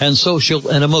loss and social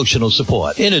and emotional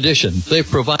support. In addition, they've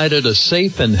provided a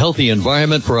safe and healthy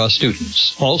environment for our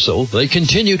students. Also, they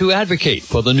continue to advocate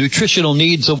for the nutritional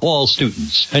needs of all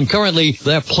students. And currently,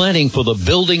 they're planning for the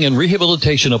building and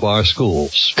rehabilitation of our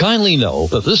schools. Kindly know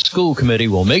that this school committee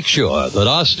will make sure that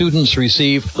our students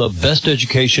receive the best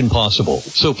education possible.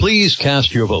 So please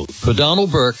cast your vote for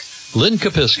Donald Burke, Lynn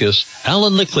Kapiskas,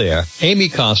 Alan LeClaire, Amy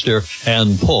Coster,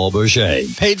 and Paul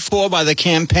Bourget. Paid for by the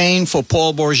Campaign for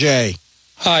Paul Bourget.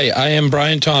 Hi, I am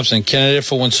Brian Thompson, candidate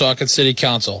for Woonsocket City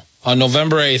Council. On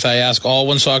November 8th, I ask all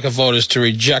Woonsocket voters to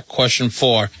reject question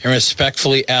 4 and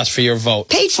respectfully ask for your vote.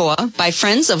 Paid for by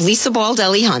friends of Lisa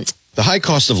Baldelli Hunt. The high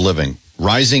cost of living,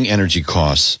 rising energy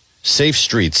costs, safe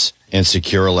streets, and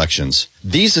secure elections.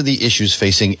 These are the issues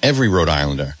facing every Rhode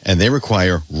Islander, and they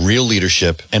require real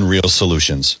leadership and real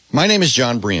solutions. My name is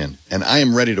John Brian, and I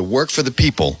am ready to work for the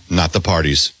people, not the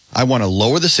parties. I want to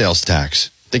lower the sales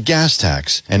tax, the gas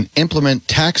tax, and implement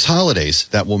tax holidays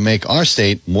that will make our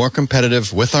state more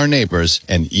competitive with our neighbors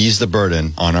and ease the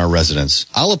burden on our residents.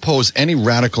 I'll oppose any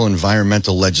radical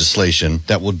environmental legislation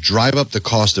that will drive up the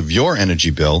cost of your energy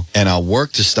bill, and I'll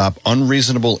work to stop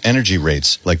unreasonable energy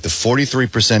rates like the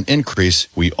 43% increase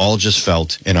we all just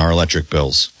felt in our electric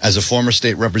bills. As a former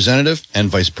state representative and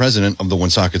vice president of the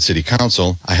Woonsocket City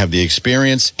Council, I have the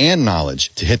experience and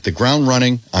knowledge to hit the ground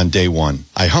running on day one.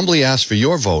 I humbly ask for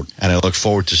your vote, and I look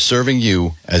forward to serving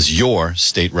you as your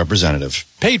state representative.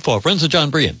 Paid for, Friends of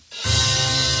John Brian.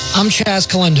 I'm Chaz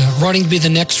Kalenda, running to be the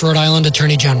next Rhode Island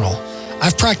Attorney General.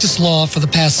 I've practiced law for the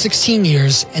past 16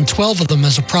 years and 12 of them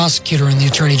as a prosecutor in the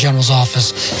Attorney General's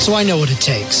office, so I know what it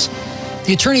takes.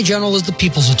 The Attorney General is the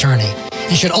people's attorney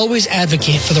and should always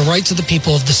advocate for the rights of the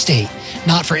people of the state,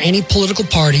 not for any political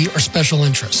party or special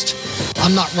interest.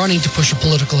 I'm not running to push a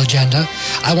political agenda.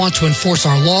 I want to enforce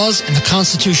our laws and the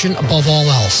Constitution above all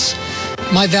else.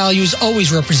 My values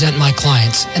always represent my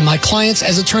clients, and my clients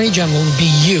as Attorney General would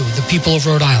be you, the people of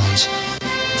Rhode Island.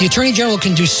 The Attorney General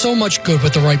can do so much good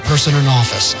with the right person in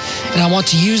office, and I want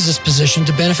to use this position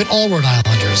to benefit all Rhode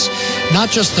Islanders, not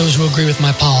just those who agree with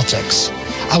my politics.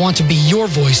 I want to be your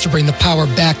voice to bring the power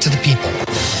back to the people.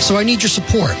 So I need your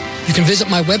support. You can visit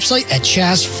my website at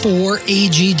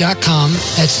chas4ag.com.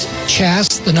 That's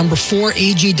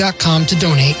chas4ag.com to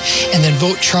donate, and then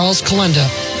vote Charles Kalenda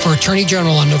for Attorney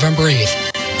General on November 8th.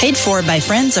 Paid for by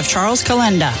Friends of Charles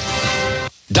Kalenda.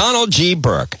 Donald G.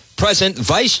 Burke, present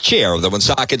vice chair of the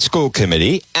Woonsocket School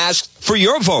Committee, asked for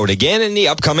your vote again in the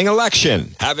upcoming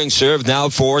election. Having served now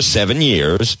for 7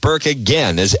 years, Burke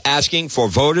again is asking for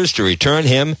voters to return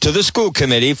him to the school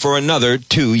committee for another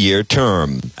 2-year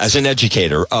term. As an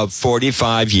educator of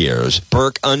 45 years,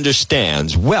 Burke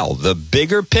understands well the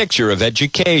bigger picture of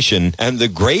education and the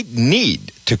great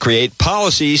need to create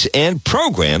policies and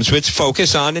programs which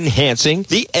focus on enhancing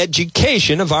the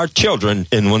education of our children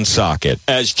in Woonsocket.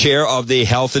 As chair of the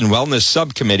Health and Wellness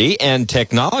Subcommittee and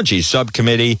Technology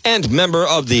Subcommittee and member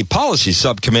of the Policy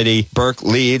Subcommittee, Burke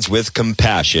leads with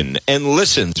compassion and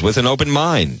listens with an open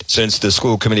mind. Since the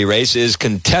school committee race is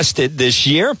contested this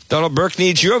year, Donald Burke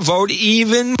needs your vote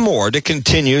even more to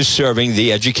continue serving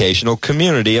the educational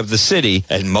community of the city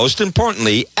and, most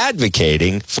importantly,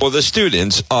 advocating for the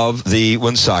students of the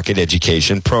Woonsocket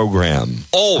Education Program.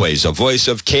 Always a voice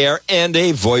of care and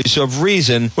a voice of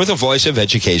reason with a voice of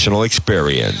educational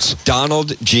experience.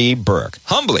 Donald G. Burke,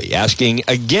 humbly asking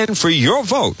again for your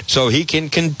vote so he can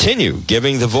continue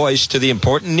giving the voice to the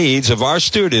important needs of our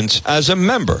students as a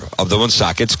member of the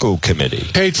Woonsocket School Committee.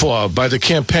 Paid for by the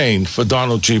campaign for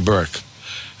Donald G. Burke.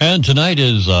 And tonight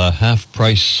is half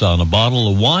price on a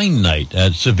bottle of wine night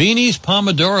at Savini's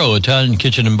Pomodoro Italian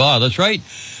Kitchen and Bar. That's right.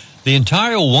 The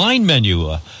entire wine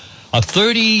menu, a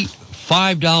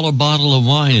 $35 bottle of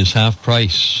wine is half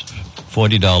price.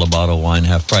 $40 bottle of wine,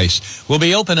 half price. We'll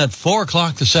be open at 4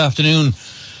 o'clock this afternoon.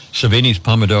 Savini's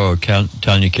Pomodoro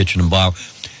Italian Kitchen and Bar.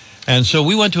 And so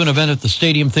we went to an event at the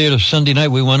Stadium Theater Sunday night.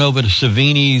 We went over to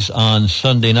Savini's on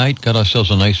Sunday night, got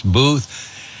ourselves a nice booth,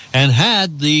 and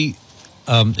had the,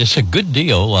 it's a good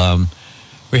deal.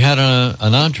 We had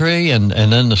an entree and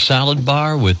then the salad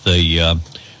bar with the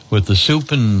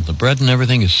soup and the bread and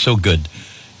everything is so good.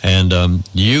 And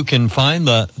you can find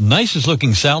the nicest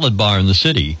looking salad bar in the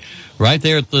city right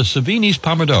there at the Savini's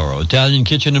Pomodoro Italian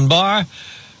Kitchen and Bar,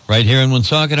 right here in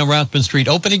Woonsocket on Rathbun Street.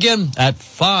 Open again at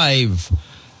 4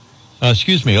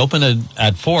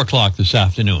 o'clock this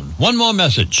afternoon. One more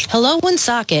message. Hello,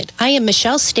 Woonsocket. I am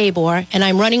Michelle Stabor, and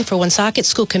I'm running for Woonsocket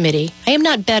School Committee. I am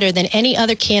not better than any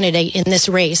other candidate in this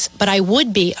race, but I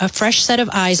would be a fresh set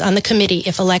of eyes on the committee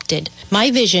if elected.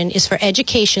 My vision is for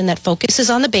education that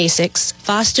focuses on the basics,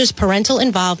 fosters parental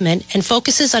involvement, and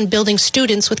focuses on building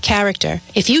students with character.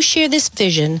 If you share this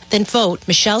vision, then vote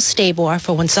Michelle Stabor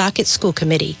for Woonsocket School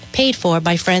Committee. Paid for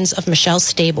by Friends of Michelle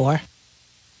Stabor.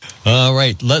 All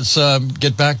right, let's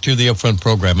get back to the Upfront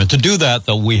program. And to do that,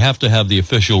 though, we have to have the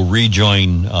official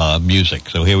rejoin music.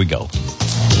 So here we go.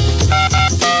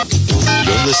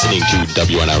 You're listening to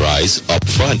WNRI's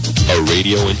Upfront, a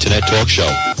radio internet talk show.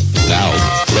 Now,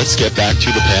 let's get back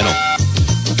to the panel.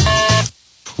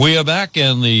 We are back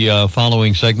in the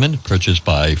following segment, purchased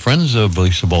by friends of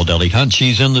Lisa Baldelli Hunt.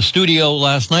 She's in the studio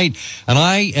last night, and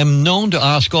I am known to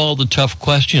ask all the tough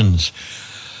questions.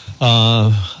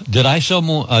 Did I sell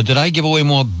more? Did I give away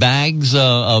more bags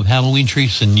of Halloween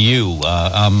treats than you?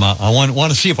 I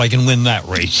want to see if I can win that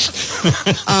race.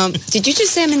 Did you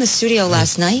just say I'm in the studio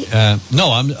last night?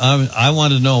 No, I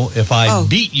want to know if I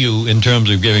beat you in terms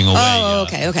of giving away. Oh,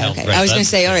 okay. I was going to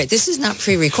say, all right, this is not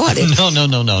pre-recorded. No.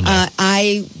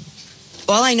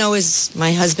 All I know is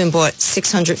my husband bought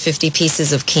 650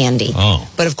 pieces of candy. Oh.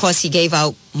 But of course, he gave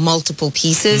out multiple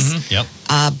pieces. Mm-hmm.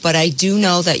 Yep. But I do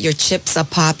know that your chips are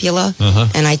popular. Uh-huh.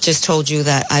 And I just told you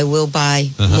that I will buy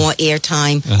more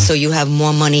airtime so you have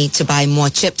more money to buy more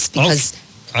chips because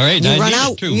all right, you I run need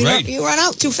out. it too, You run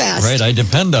out too fast. Right, I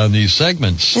depend on these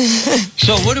segments.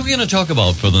 So what are we going to talk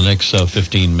about for the next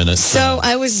 15 minutes? So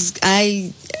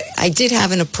I did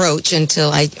have an approach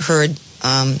until I heard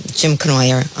Jim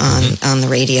Knoyer on the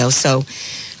radio. So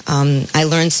I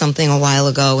learned something a while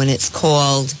ago, and it's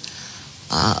called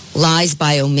lies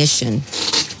by omission.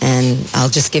 And I'll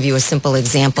just give you a simple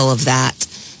example of that.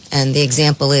 And the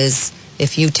example is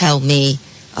if you tell me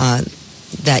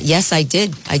that, yes, I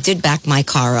did back my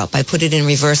car up. I put it in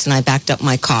reverse and I backed up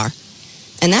my car.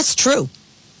 And that's true.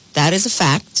 That is a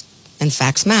fact, and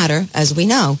facts matter, as we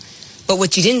know. But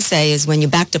what you didn't say is when you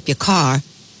backed up your car,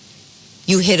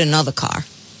 you hit another car.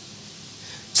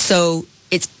 So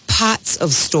it's pots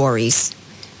of stories.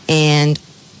 And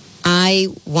I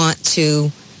want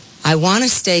to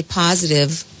stay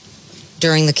positive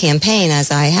during the campaign,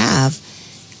 as I have,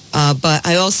 but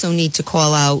I also need to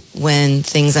call out when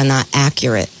things are not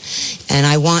accurate. And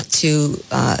I want to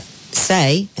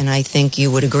say, and I think you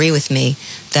would agree with me,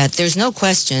 that there's no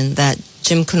question that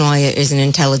Jim Knoyer is an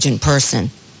intelligent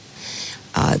person.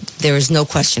 There is no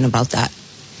question about that.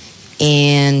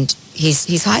 And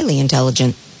he's highly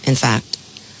intelligent, in fact.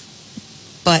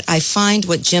 But I find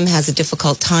what Jim has a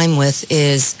difficult time with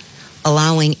is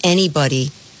allowing anybody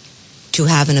to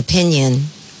have an opinion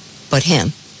but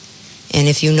him. And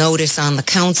if you notice on the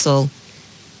council,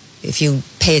 if you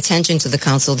pay attention to the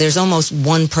council, there's almost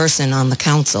one person on the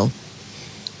council.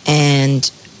 And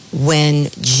when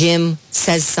Jim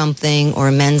says something or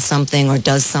amends something or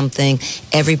does something,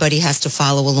 everybody has to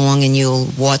follow along, and you'll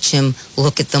watch him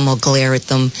look at them or glare at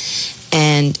them.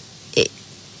 And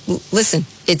listen,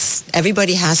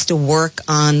 everybody has to work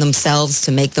on themselves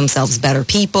to make themselves better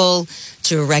people,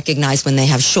 to recognize when they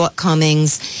have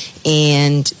shortcomings.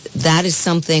 And that is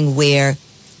something where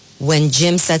when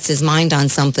Jim sets his mind on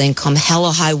something, come hell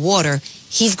or high water,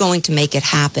 he's going to make it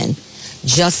happen.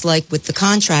 Just like with the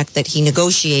contract that he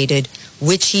negotiated,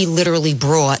 which he literally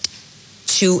brought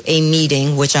to a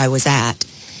meeting, which I was at,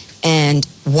 and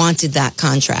wanted that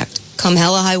contract. Come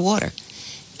hell or high water.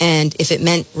 And if it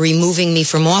meant removing me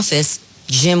from office,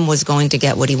 Jim was going to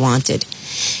get what he wanted.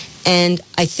 And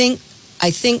I think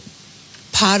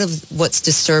part of what's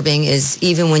disturbing is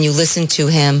even when you listen to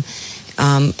him,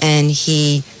 and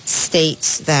he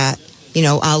states that,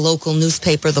 our local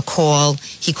newspaper, The Call,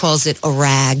 he calls it a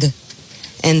rag.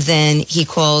 And then he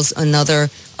calls another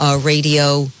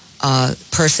radio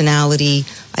personality,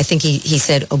 I think he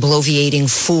said, a bloviating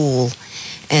fool.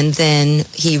 And then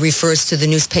he refers to the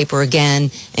newspaper again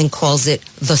and calls it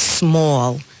The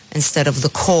Small instead of The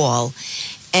Call.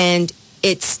 And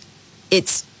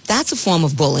that's a form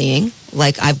of bullying,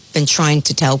 like I've been trying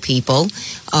to tell people,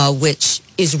 which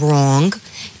is wrong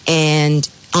and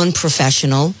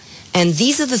unprofessional. And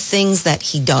these are the things that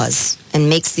he does and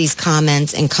makes these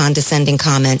comments and condescending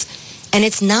comments. And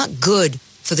it's not good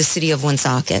for the city of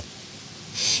Woonsocket.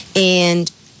 And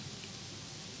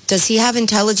does he have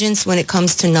intelligence when it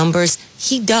comes to numbers?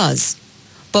 He does.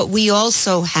 But we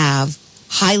also have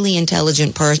highly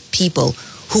intelligent people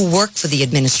who work for the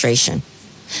administration.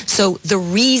 So the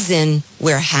reason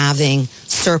we're having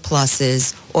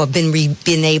surpluses or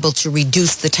been able to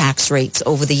reduce the tax rates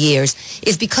over the years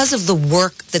is because of the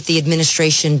work that the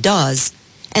administration does.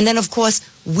 And then, of course,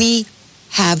 we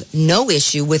have no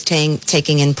issue with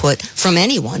taking input from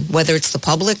anyone, whether it's the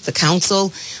public, the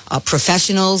council,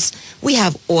 professionals. We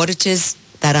have auditors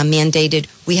that are mandated.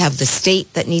 We have the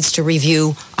state that needs to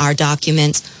review our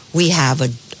documents. We have a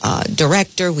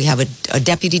director. We have a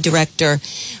deputy director.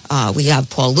 We have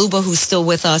Paul Luba, who's still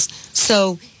with us.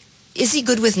 So is he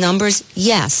good with numbers?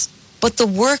 Yes. But the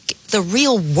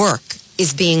real work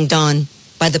is being done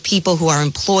by the people who are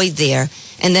employed there,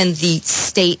 and then the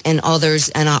state and others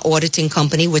and our auditing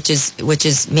company, which is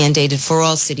mandated for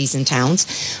all cities and towns,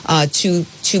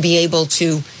 to be able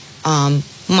to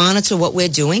monitor what we're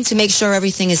doing to make sure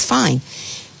everything is fine.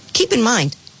 Keep in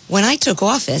mind, when I took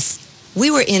office, we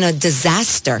were in a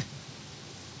disaster.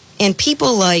 And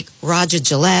people like Roger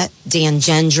Gillette, Dan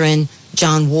Gendron,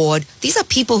 John Ward, these are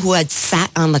people who had sat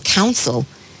on the council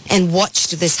and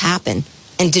watched this happen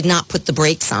and did not put the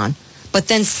brakes on. But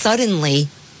then suddenly,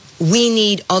 we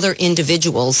need other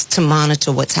individuals to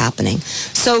monitor what's happening.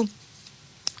 So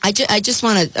I just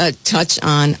want to touch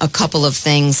on a couple of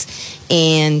things.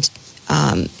 And,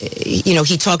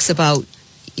 he talks about,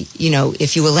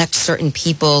 if you elect certain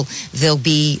people, there'll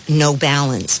be no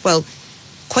balance. Well,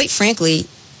 quite frankly,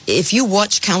 if you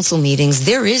watch council meetings,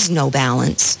 there is no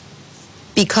balance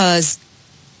because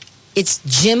it's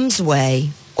Jim's way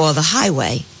or the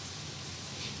highway.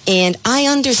 And I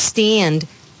understand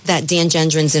that Dan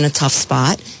Gendron's in a tough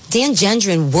spot. Dan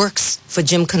Gendron works for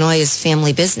Jim Kanoya's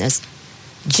family business.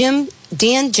 Dan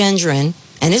Gendron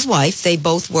and his wife, they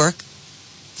both work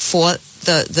for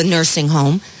the nursing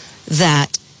home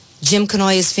that Jim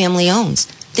Kanoya's family owns.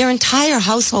 Their entire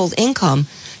household income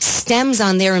stems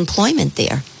on their employment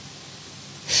there.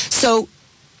 So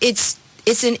it's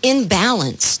an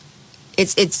imbalance.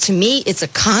 It's to me, it's a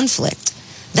conflict.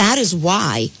 That is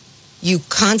why you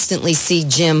constantly see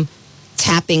Jim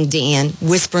tapping Dan,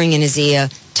 whispering in his ear,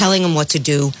 telling him what to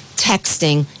do,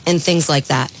 texting, and things like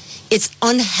that. It's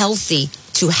unhealthy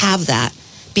to have that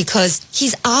because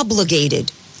he's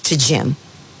obligated to Jim,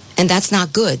 and that's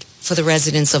not good for the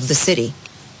residents of the city.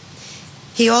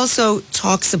 He also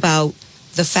talks about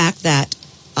the fact that,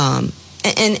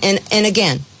 and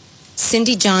again,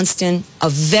 Cindy Johnston, a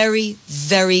very,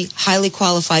 very highly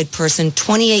qualified person,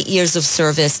 28 years of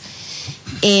service,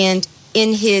 and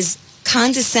in his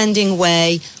condescending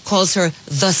way calls her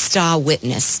the star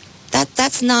witness.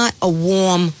 That's not a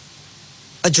warm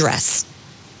address.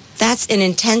 That's an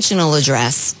intentional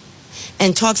address,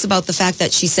 and talks about the fact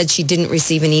that she said she didn't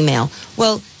receive an email.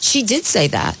 Well, she did say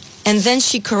that, and then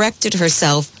she corrected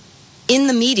herself in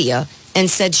the media and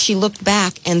said she looked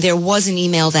back and there was an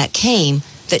email that came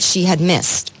that she had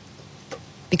missed.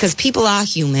 Because people are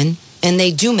human and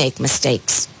they do make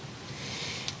mistakes.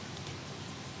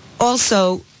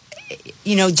 Also,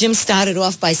 Jim started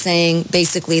off by saying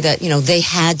basically that, they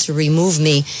had to remove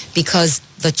me because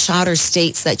the charter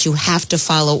states that you have to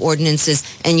follow ordinances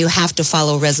and you have to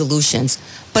follow resolutions.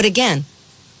 But again,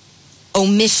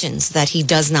 omissions that he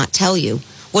does not tell you.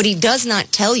 What he does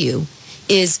not tell you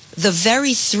is the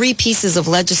very 3 pieces of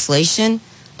legislation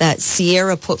that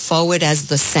Sierra put forward as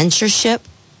the censorship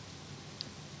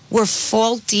were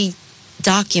faulty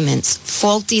documents,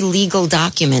 faulty legal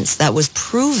documents that was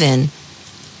proven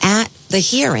at the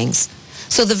hearings.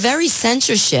 So the very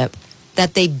censorship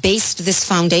that they based this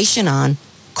foundation on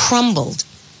crumbled.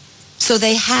 So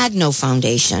they had no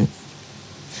foundation.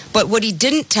 But what he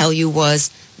didn't tell you was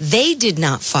they did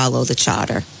not follow the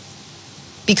charter,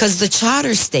 because the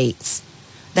charter states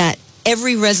that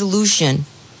every resolution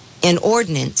and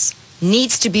ordinance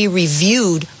needs to be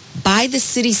reviewed by the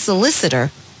city solicitor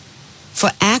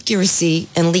for accuracy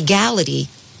and legality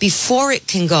before it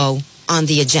can go on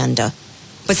the agenda.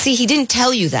 But see, he didn't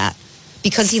tell you that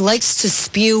because he likes to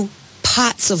spew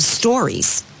pots of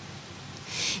stories.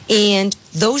 And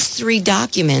those 3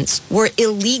 documents were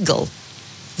illegal.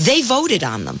 They voted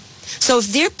on them. So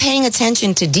if they're paying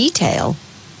attention to detail,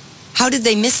 how did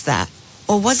they miss that?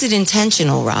 Or was it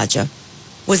intentional, Raja?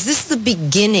 Was this the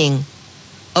beginning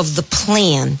of the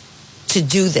plan to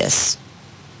do this?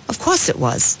 Of course it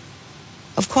was.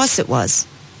 Of course it was.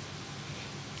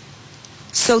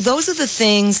 So those are the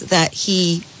things that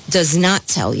he does not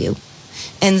tell you.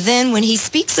 And then when he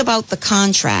speaks about the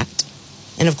contract,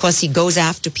 and of course he goes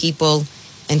after people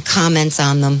and comments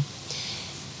on them,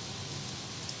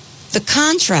 the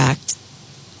contract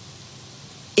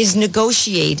is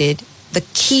negotiated. The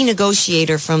key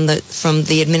negotiator from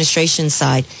the administration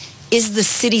side is the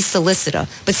city solicitor.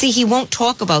 But see, he won't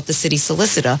talk about the city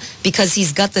solicitor because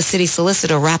he's got the city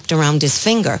solicitor wrapped around his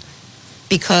finger,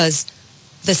 because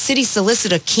the city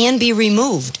solicitor can be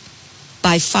removed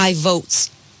by 5 votes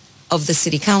of the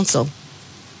city council.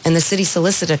 And the city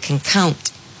solicitor can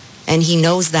count. And he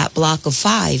knows that block of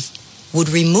 5 would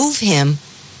remove him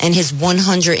and his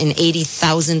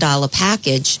 $180,000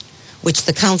 package, which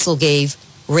the council gave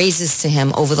raises to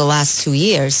him over the last 2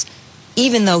 years,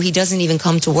 even though he doesn't even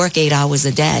come to work 8 hours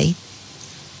a day.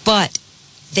 But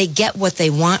they get what they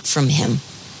want from him.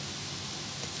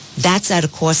 That's at a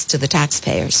cost to the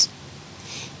taxpayers.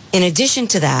 In addition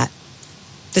to that,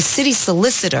 the city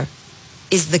solicitor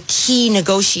is the key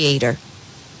negotiator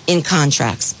in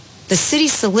contracts. The city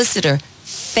solicitor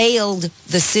failed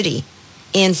the city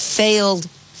and failed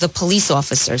the police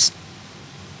officers.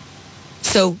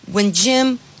 So when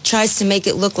Jim tries to make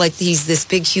it look like he's this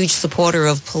big, huge supporter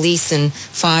of police and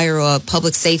fire or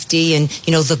public safety and,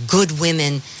 the good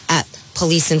women at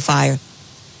police and fire,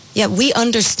 yeah, we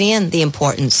understand the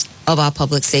importance of our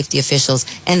public safety officials.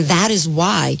 And that is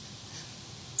why,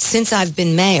 since I've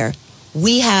been mayor,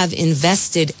 we have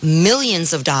invested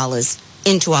millions of dollars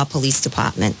into our police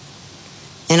department.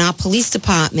 And our police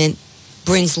department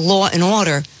brings law and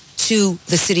order to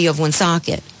the city of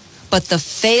Woonsocket. But the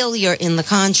failure in the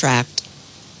contract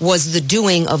was the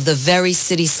doing of the very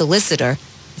city solicitor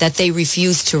that they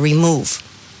refused to remove.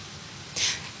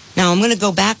 Now, I'm going to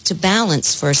go back to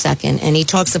balance for a second, and he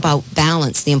talks about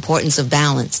balance, the importance of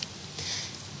balance.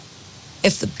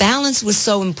 If the balance was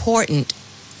so important,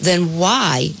 then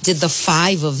why did the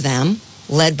 5 of them,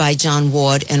 led by John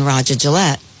Ward and Roger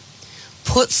Gillette,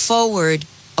 put forward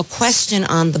a question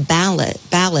on the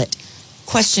ballot,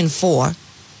 question 4,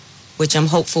 which I'm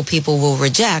hopeful people will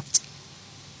reject,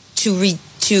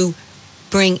 to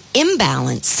bring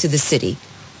imbalance to the city,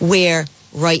 where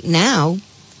right now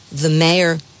the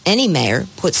mayor, any mayor,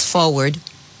 puts forward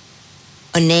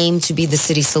a name to be the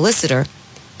city solicitor,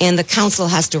 and the council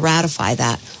has to ratify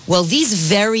that. Well, these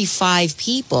very 5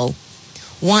 people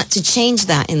want to change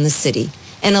that in the city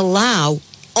and allow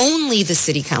only the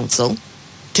city council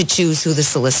to choose who the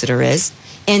solicitor is,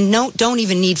 and don't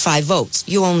even need 5 votes.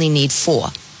 You only need 4.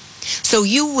 So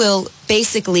you will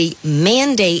basically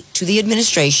mandate to the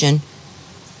administration,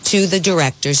 to the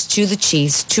directors, to the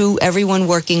chiefs, to everyone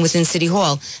working within City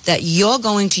Hall, that you're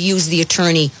going to use the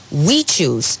attorney we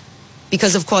choose,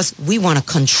 because, of course, we want to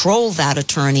control that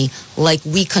attorney like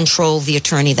we control the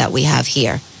attorney that we have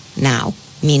here now,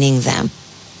 meaning them.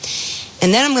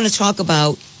 And then I'm going to talk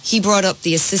about, he brought up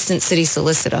the assistant city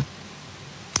solicitor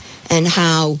and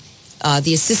how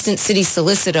the assistant city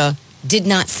solicitor did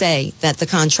not say that the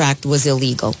contract was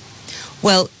illegal.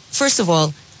 Well, first of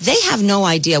all, they have no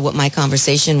idea what my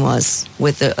conversation was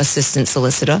with the assistant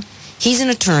solicitor. He's an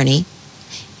attorney,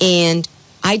 and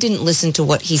I didn't listen to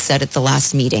what he said at the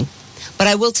last meeting. But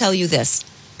I will tell you this.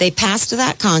 They passed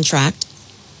that contract.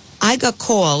 I got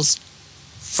calls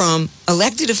from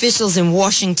elected officials in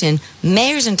Washington,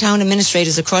 mayors and town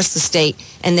administrators across the state,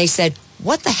 and they said,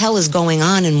 what the hell is going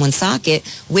on in Woonsocket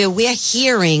where we're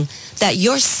hearing that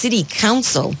your city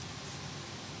council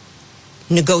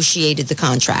negotiated the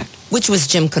contract, which was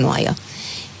Jim Canoia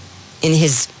in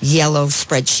his yellow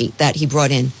spreadsheet that he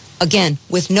brought in, again,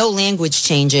 with no language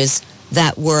changes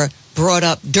that were brought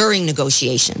up during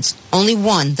negotiations. Only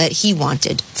one that he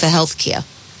wanted for health care.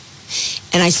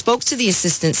 And I spoke to the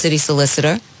assistant city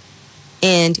solicitor,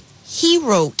 and he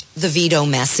wrote the veto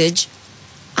message.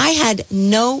 I had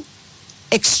no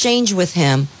exchange with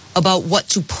him about what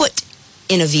to put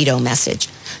in a veto message.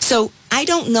 So I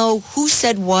don't know who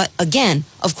said what. Again,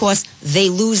 of course, they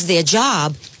lose their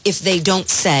job if they don't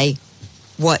say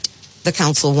what the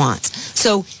council wants.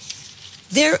 So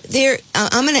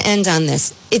I'm going to end on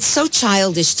this. It's so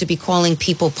childish to be calling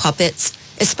people puppets,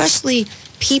 especially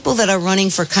people that are running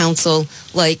for council,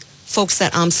 like folks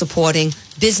that I'm supporting,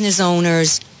 business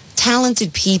owners,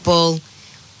 talented people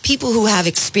who have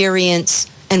experience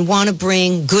and want to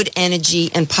bring good energy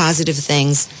and positive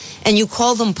things, and you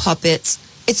call them puppets.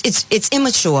 It's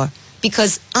immature,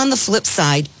 because on the flip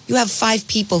side, you have 5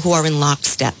 people who are in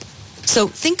lockstep. So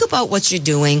think about what you're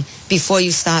doing before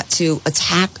you start to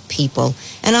attack people.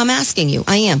 And I'm asking you,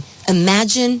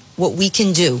 imagine what we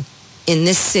can do in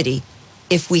this city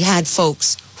if we had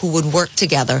folks who would work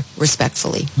together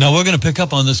respectfully. Now, we're going to pick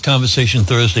up on this conversation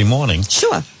Thursday morning.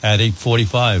 Sure. At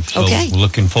 8:45. So okay. We're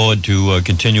looking forward to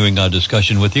continuing our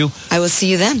discussion with you. I will see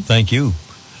you then. Thank you.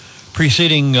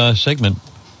 Preceding segment,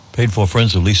 paid for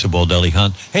friends of Lisa Baldelli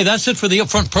Hunt. Hey, that's it for the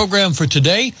Upfront program for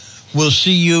today. We'll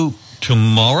see you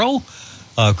tomorrow.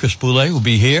 Chris Boulay will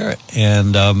be here.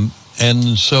 And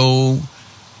so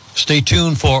stay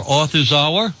tuned for Author's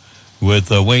Hour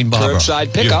with Wayne Barber.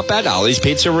 Curbside pickup at Ollie's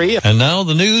Pizzeria. And now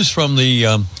the news from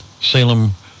the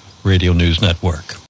Salem Radio News Network.